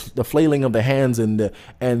flailing of the hands and the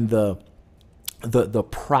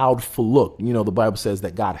proudful look? You know, the Bible says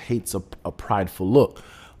that God hates a prideful look.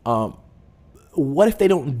 What if they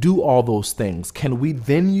don't do all those things? Can we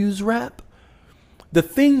then use rap? The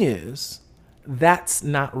thing is, that's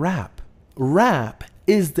not rap. Rap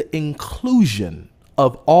is the inclusion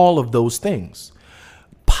of all of those things.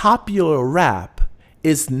 Popular rap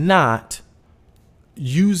is not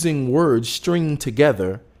using words stringing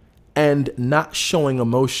together and not showing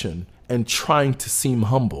emotion and trying to seem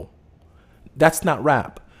humble. That's not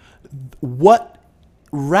rap. What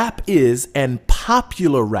rap is, and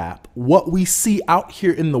popular rap, what we see out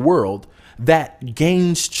here in the world that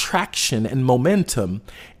gains traction and momentum,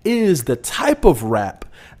 is the type of rap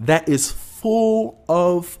that is full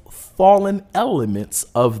of fallen elements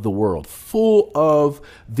of the world, full of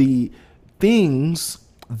the things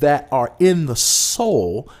that are in the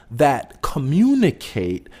soul that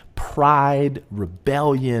communicate pride,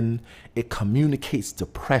 rebellion. It communicates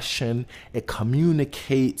depression. It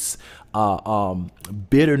communicates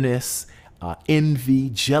bitterness, envy,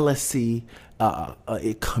 jealousy.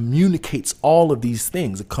 It communicates all of these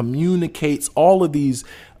things. It communicates all of these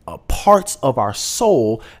parts of our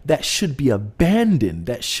soul that should be abandoned,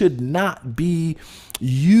 that should not be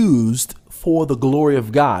used for the glory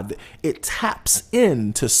of God. It taps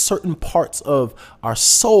into certain parts of our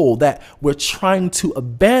soul that we're trying to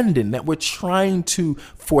abandon, that we're trying to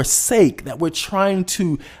forsake, that we're trying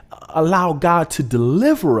to allow God to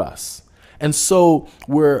deliver us. And so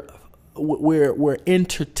we're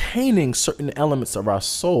entertaining certain elements of our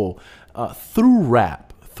soul through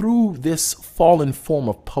rap, through this fallen form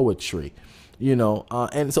of poetry,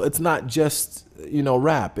 and so it's not just,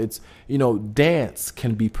 rap. It's, dance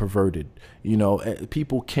can be perverted.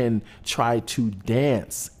 People can try to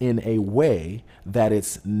dance in a way that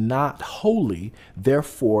it's not holy,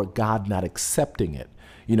 therefore God not accepting it.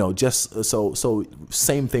 Just so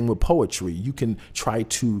same thing with poetry. You can try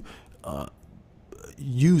to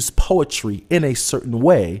use poetry in a certain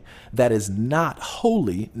way that is not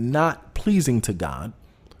holy, not pleasing to God,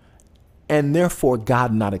 and therefore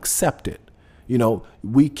God not accept it.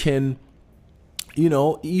 We can,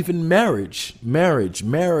 even marriage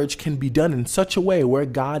can be done in such a way where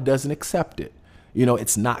God doesn't accept it.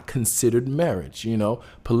 It's not considered marriage.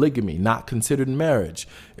 Polygamy, not considered marriage.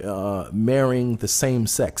 Marrying the same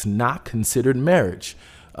sex, not considered marriage.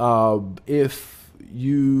 There's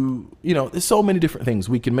so many different things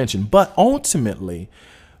we can mention, but ultimately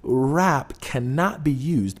rap cannot be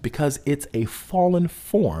used because it's a fallen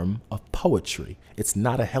form of poetry. It's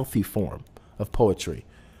not a healthy form of poetry.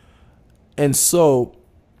 And so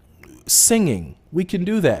singing, we can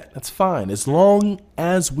do that. That's fine, as long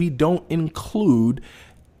as we don't include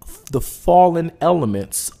the fallen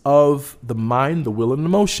elements of the mind, the will, and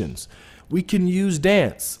emotions. We can use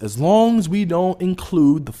dance as long as we don't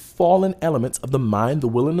include the fallen elements of the mind, the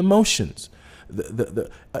will, and emotions.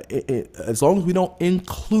 As long as we don't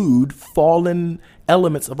include fallen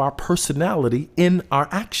elements of our personality in our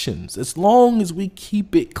actions, as long as we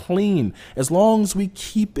keep it clean, as long as we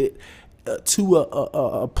keep it to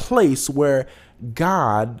a place where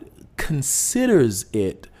God considers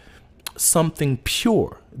it something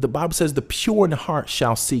pure. The Bible says the pure in heart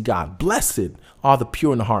shall see God. Blessed are the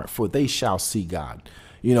pure in heart, for they shall see God.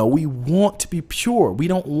 We want to be pure. We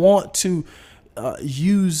don't want to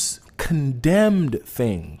use condemned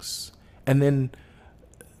things and then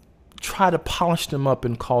try to polish them up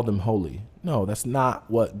and call them holy. No, that's not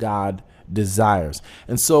what God desires.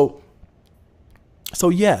 And so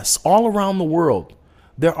yes, all around the world,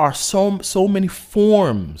 there are so many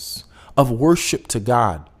forms of worship to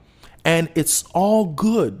God. And it's all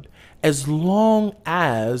good as long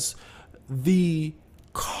as the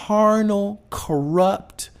carnal,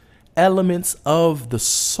 corrupt elements of the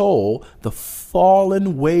soul, the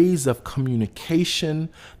fallen ways of communication,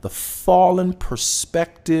 the fallen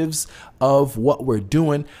perspectives of what we're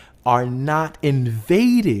doing are not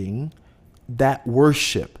invading that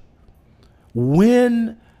worship.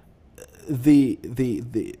 When the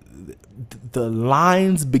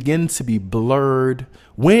lines begin to be blurred,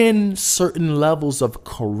 when certain levels of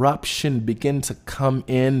corruption begin to come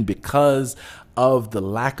in because of the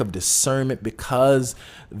lack of discernment, because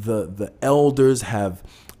the elders have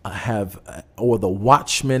or the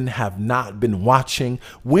watchmen have not been watching,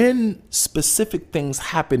 when specific things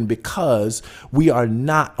happen because we are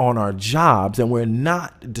not on our jobs and we're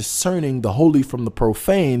not discerning the holy from the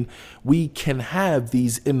profane, we can have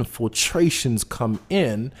these infiltrations come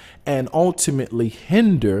in and ultimately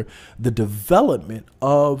hinder the development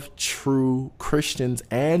of true Christians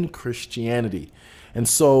and Christianity. And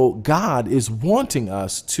so God is wanting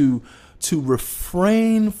us to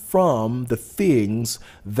refrain from the things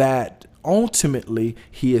that ultimately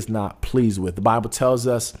he is not pleased with. The Bible tells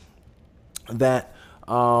us that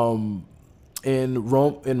in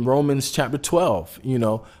Romans chapter 12,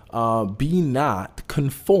 be not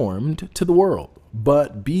conformed to the world,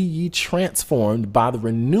 but be ye transformed by the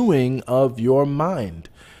renewing of your mind.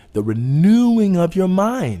 The renewing of your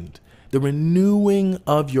mind, the renewing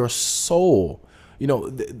of your soul,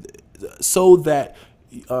 so that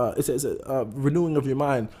it says renewing of your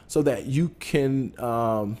mind, so that you can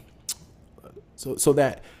so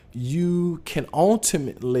that you can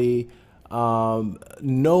ultimately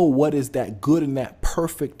know what is that good and that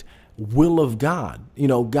perfect will of God.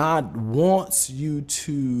 God wants you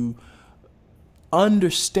to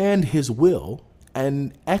understand his will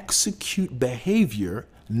and execute behavior,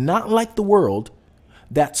 not like the world,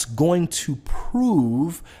 that's going to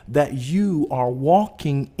prove that you are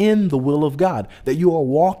walking in the will of God, that you are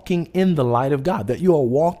walking in the light of God, that you are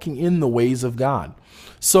walking in the ways of God.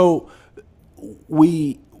 So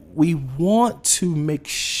we want to make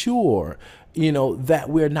sure, that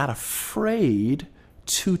we're not afraid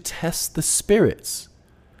to test the spirits,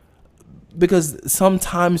 because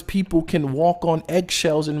sometimes people can walk on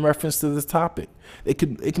eggshells in reference to this topic. It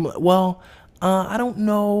can I don't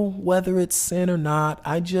know whether it's sin or not.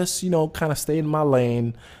 I just, kind of stay in my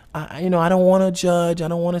lane. I don't want to judge. I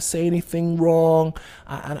don't want to say anything wrong.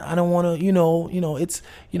 I don't want to, it's,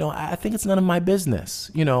 I think it's none of my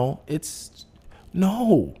business. It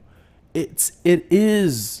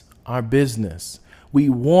is our business. We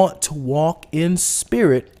want to walk in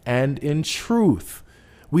spirit and in truth.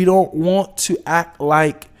 We don't want to act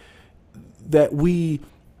like that we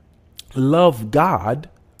love God,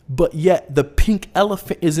 but yet the pink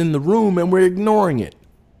elephant is in the room and we're ignoring it.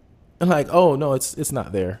 And like, oh no, it's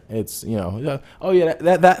not there. It's, oh yeah,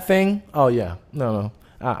 that thing. Oh yeah, no,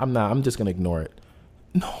 I'm not. I'm just gonna ignore it.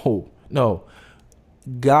 No.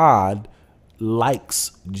 God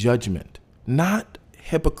likes judgment, not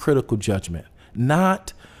hypocritical judgment,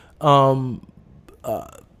 not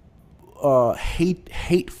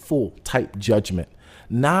hateful type judgment,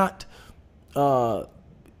 not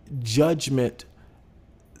judgment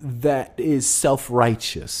that is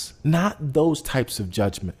self-righteous, not those types of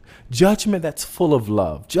judgment that's full of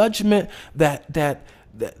love, judgment that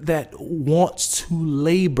wants to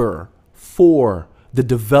labor for the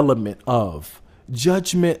development of,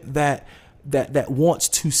 judgment that wants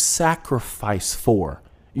to sacrifice for,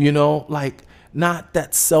 like not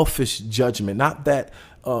that selfish judgment, not that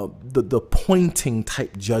the pointing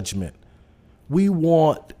type judgment. We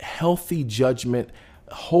want healthy judgment,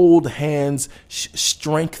 hold hands,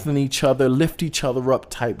 strengthen each other, lift each other up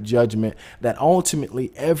type judgment that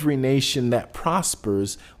ultimately every nation that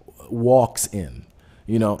prospers walks in,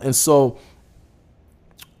 and so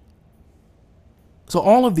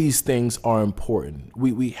all of these things are important.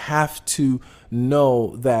 We have to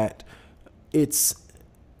know that it's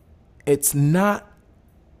not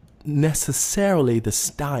necessarily the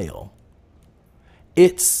style,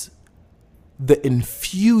 it's the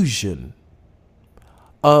infusion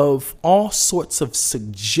of all sorts of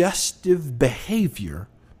suggestive behavior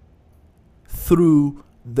through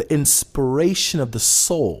the inspiration of the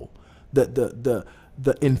soul, the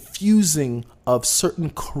infusing of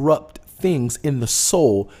certain corrupt things in the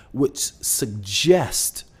soul, which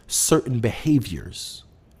suggest certain behaviors.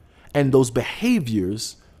 And those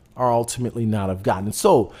behaviors are ultimately not of God. And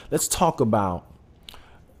so let's talk about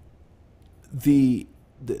the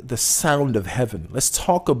sound of heaven. Let's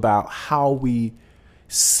talk about how we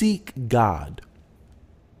seek God,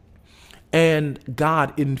 and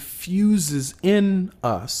God infuses in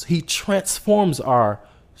us. He transforms our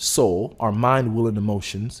soul, our mind, will, and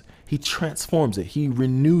emotions. He transforms it. He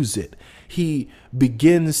renews it. He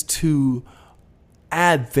begins to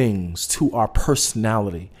add things to our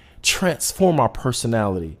personality, transform our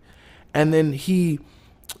personality. And then he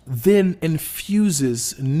then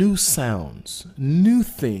infuses new sounds, new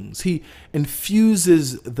things. He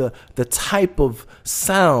infuses the type of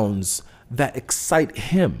sounds that excite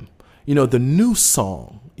him. The new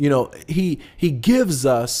song, he gives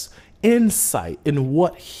us insight in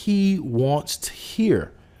what he wants to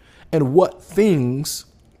hear and what things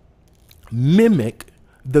mimic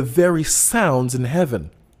the very sounds in heaven.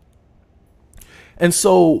 And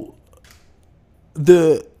so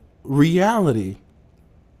the reality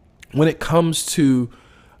when it comes to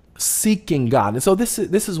seeking God, and so this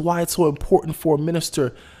is why it's so important for a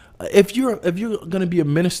minister. If you're going to be a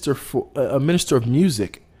minister of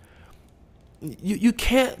music, you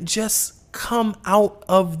can't just come out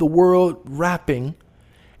of the world rapping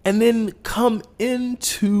and then come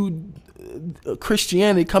into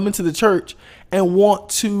Christianity, come into the church and want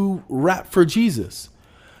to rap for Jesus.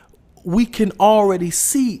 We can already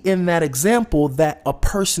see in that example that a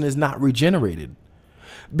person is not regenerated,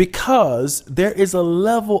 because there is a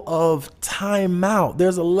level of time out.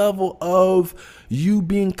 There's a level of you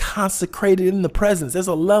being consecrated in the presence. There's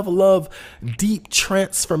a level of deep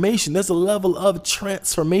transformation. There's a level of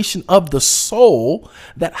transformation of the soul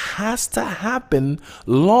that has to happen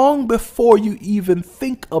long before you even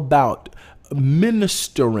think about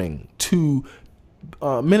ministering to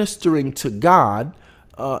God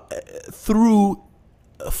through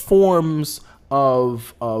forms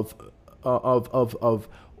of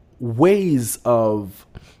ways of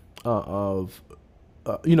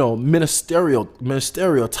ministerial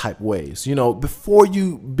type ways. Before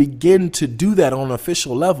you begin to do that on an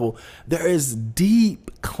official level, there is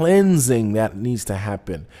deep cleansing that needs to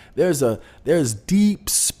happen. There's deep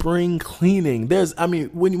spring cleaning.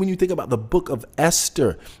 When you think about the book of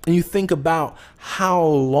Esther and you think about how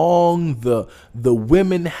long the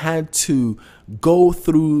women had to go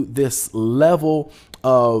through this level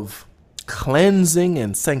of cleansing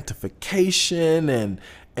and sanctification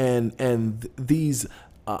and these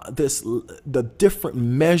the different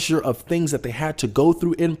measure of things that they had to go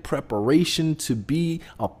through in preparation to be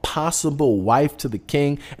a possible wife to the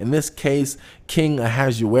king. In this case, King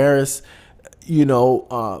Ahasuerus,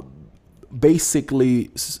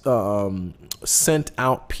 basically sent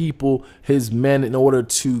out people, his men, in order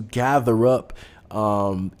to gather up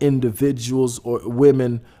individuals or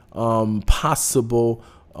women, possible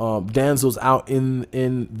damsels out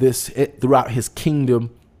in this throughout his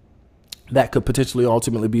kingdom that could potentially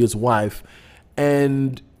ultimately be his wife.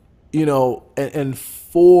 And and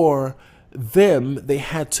for them, they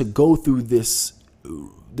had to go through this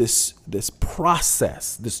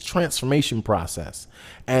process, this transformation process.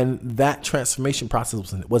 And that transformation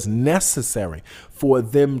process was necessary for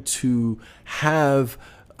them to have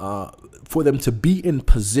for them to be in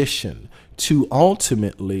position to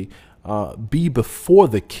ultimately be before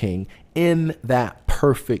the king in that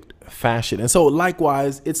perfect fashion. And so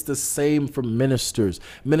likewise, it's the same for ministers.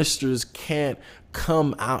 Ministers can't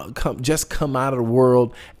come out of the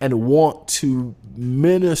world and want to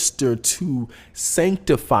minister to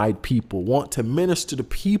sanctified people, want to minister to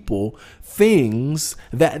people things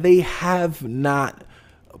that they have not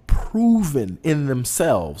proven in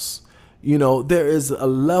themselves. There is a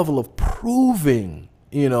level of proving,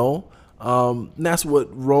 that's what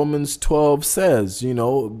Romans 12 says,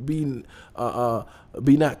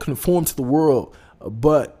 be not conformed to the world,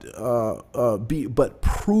 but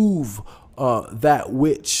prove that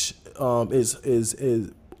which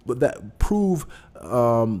prove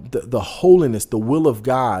the holiness, the will of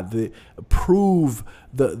God, prove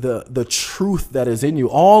the truth that is in you.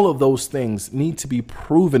 All of those things need to be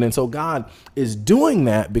proven. And so God is doing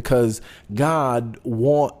that because God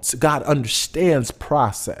understands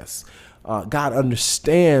process. God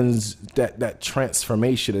understands that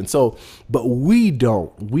transformation. And so, but we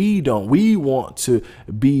want to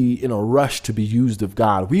be in a rush to be used of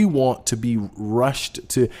God. We want to be rushed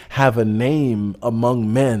to have a name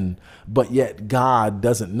among men, but yet God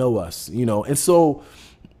doesn't know us, And so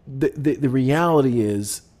the reality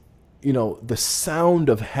is, the sound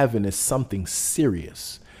of heaven is something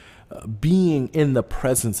serious. Being in the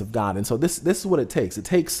presence of God. And so this is what it takes. It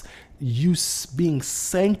takes you being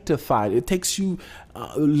sanctified. It takes you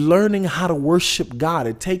learning how to worship God.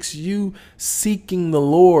 It takes you seeking the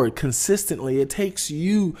Lord consistently. It takes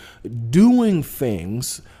you doing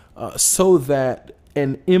things so that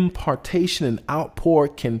an impartation and outpour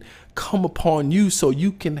can come upon you, so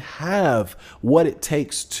you can have what it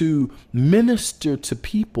takes to minister to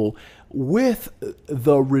people with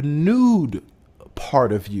the renewed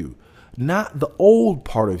part of you, not the old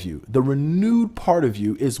part of you. The renewed part of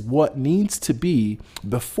you is what needs to be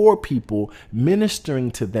before people,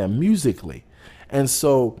 ministering to them musically. And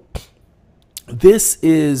so this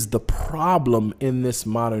is the problem in this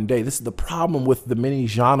modern day. This is the problem with the many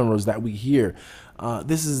genres that we hear.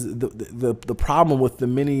 This is the problem with the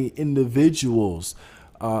many individuals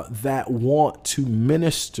that want to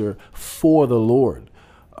minister for the Lord,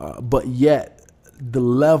 but yet the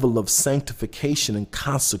level of sanctification and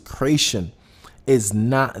consecration is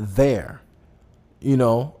not there,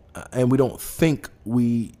 and we don't think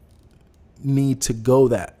we need to go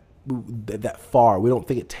that far. We don't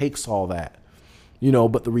think it takes all that,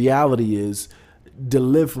 but the reality is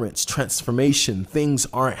deliverance, transformation, things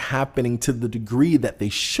aren't happening to the degree that they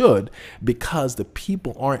should because the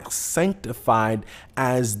people aren't sanctified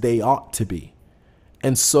as they ought to be.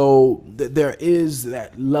 And so there is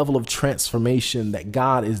that level of transformation that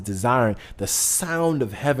God is desiring. The sound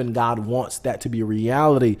of heaven, God wants that to be a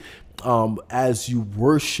reality as you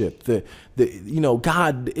worship.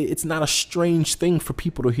 God, it's not a strange thing for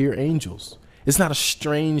people to hear angels. It's not a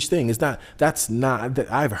strange thing.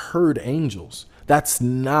 I've heard angels. That's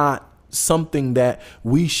not something that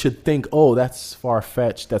we should think, oh, that's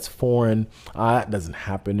far-fetched, that's foreign. That doesn't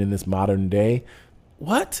happen in this modern day.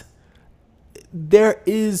 What?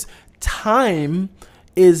 Time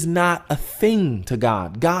is not a thing to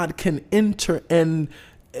God. God can enter and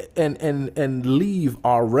leave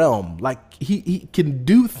our realm. Like he can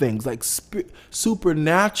do things like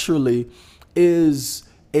supernaturally is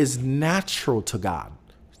natural to God.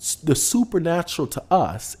 The supernatural to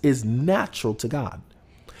us is natural to God.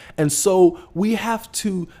 And so we have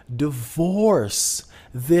to divorce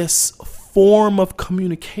this form of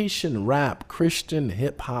communication, rap, Christian,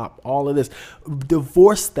 hip hop, all of this.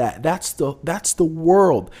 Divorce that. That's the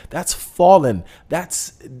world. That's fallen.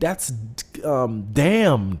 That's damned.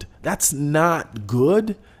 That's not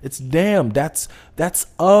good. It's damned. That's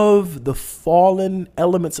of the fallen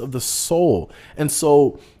elements of the soul. And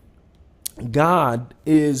so God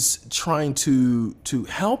is trying to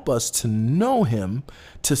help us to know him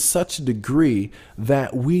to such a degree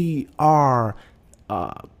that we are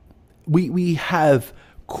we have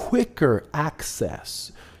quicker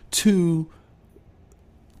access to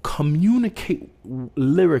communicate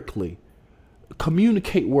lyrically,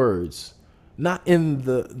 communicate words, not in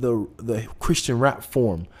the Christian rap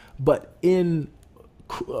form, but in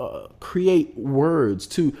create words,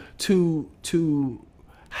 to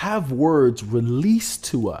have words released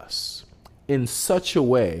to us in such a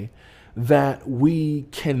way that we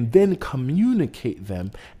can then communicate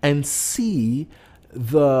them and see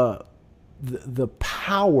the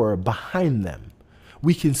power behind them.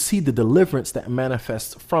 We can see the deliverance that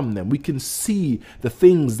manifests from them. We can see the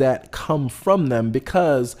things that come from them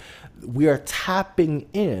because we are tapping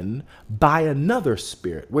in by another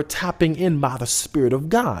spirit. We're tapping in by the Spirit of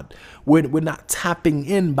God. We're not tapping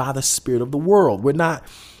in by the spirit of the world. We don't.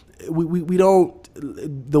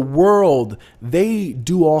 The world, they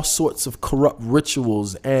do all sorts of corrupt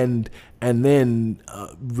rituals and then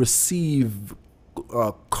receive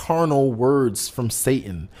carnal words from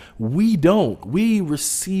Satan. We don't. We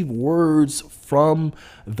receive words from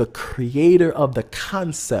the creator of the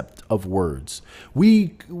concept of words.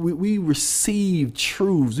 We receive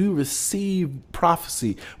truths. We receive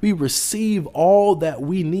prophecy. We receive all that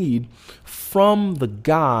we need from the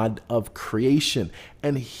God of creation.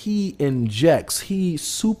 And he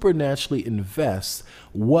supernaturally invests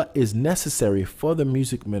what is necessary for the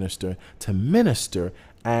music minister to minister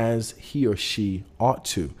as he or she ought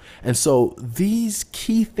to. And so these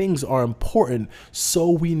key things are important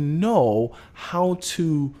so we know how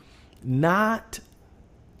to not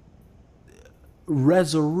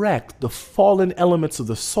resurrect the fallen elements of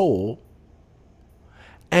the soul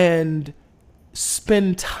and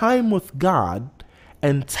spend time with God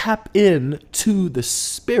and tap in to the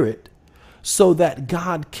Spirit so that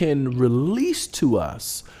God can release to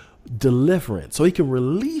us deliverance, so he can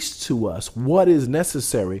release to us what is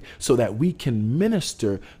necessary so that we can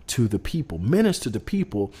minister to the people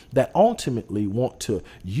that ultimately want to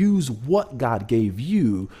use what God gave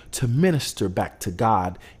you to minister back to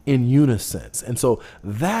God in unison. And so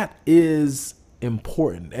that is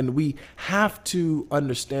important. And we have to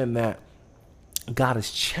understand that God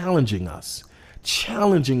is challenging us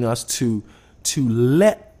to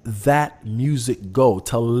let that music go,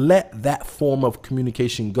 to let that form of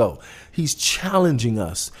communication go. He's challenging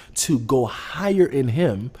us to go higher in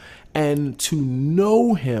him and to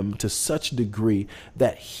know him to such a degree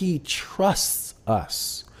that he trusts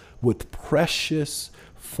us with precious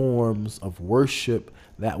forms of worship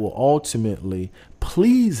that will ultimately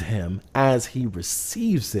please him as he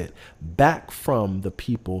receives it back from the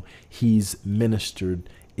people he's ministered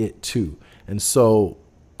it to. And so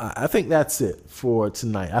I think that's it for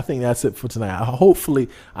tonight. Hopefully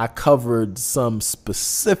I covered some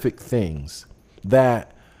specific things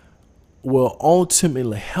that will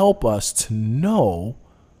ultimately help us to know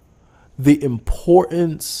the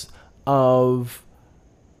importance of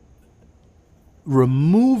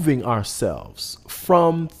removing ourselves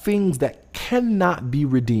from things that cannot be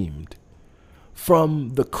redeemed,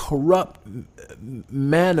 from the corrupt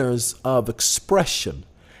manners of expression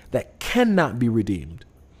that cannot be redeemed,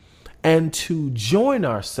 and to join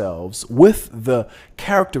ourselves with the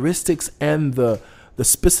characteristics and the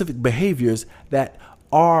specific behaviors that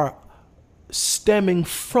are stemming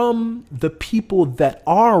from the people that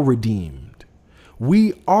are redeemed.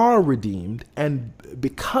 We are redeemed, and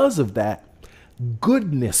because of that,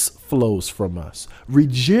 goodness flows from us.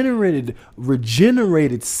 Regenerated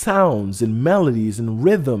sounds and melodies and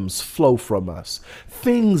rhythms flow from us.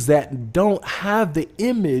 Things that don't have the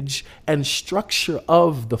image and structure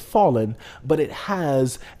of the fallen, but it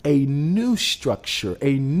has a new structure,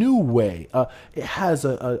 a new way. It has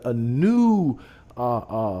a new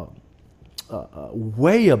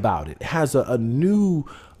way about it. It has a new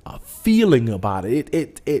feeling about it.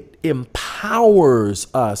 It empowers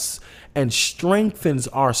us and strengthens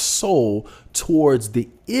our soul towards the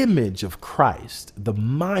image of Christ, the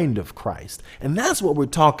mind of Christ. And that's what we're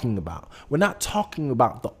talking about. We're not talking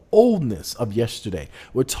about the oldness of yesterday.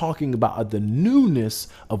 We're talking about the newness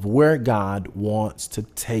of where God wants to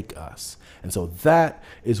take us. And so that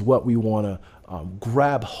is what we want to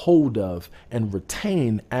grab hold of and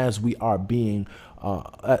retain as we are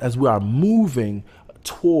moving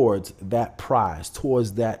towards that prize,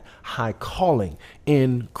 towards that high calling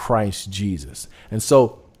in Christ Jesus. And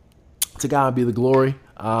so to God be the glory.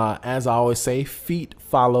 As I always say, feet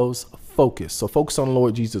follows focus. So focus on the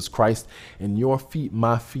Lord Jesus Christ, and your feet,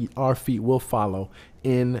 my feet, our feet will follow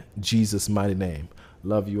in Jesus' mighty name.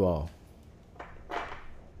 Love you all.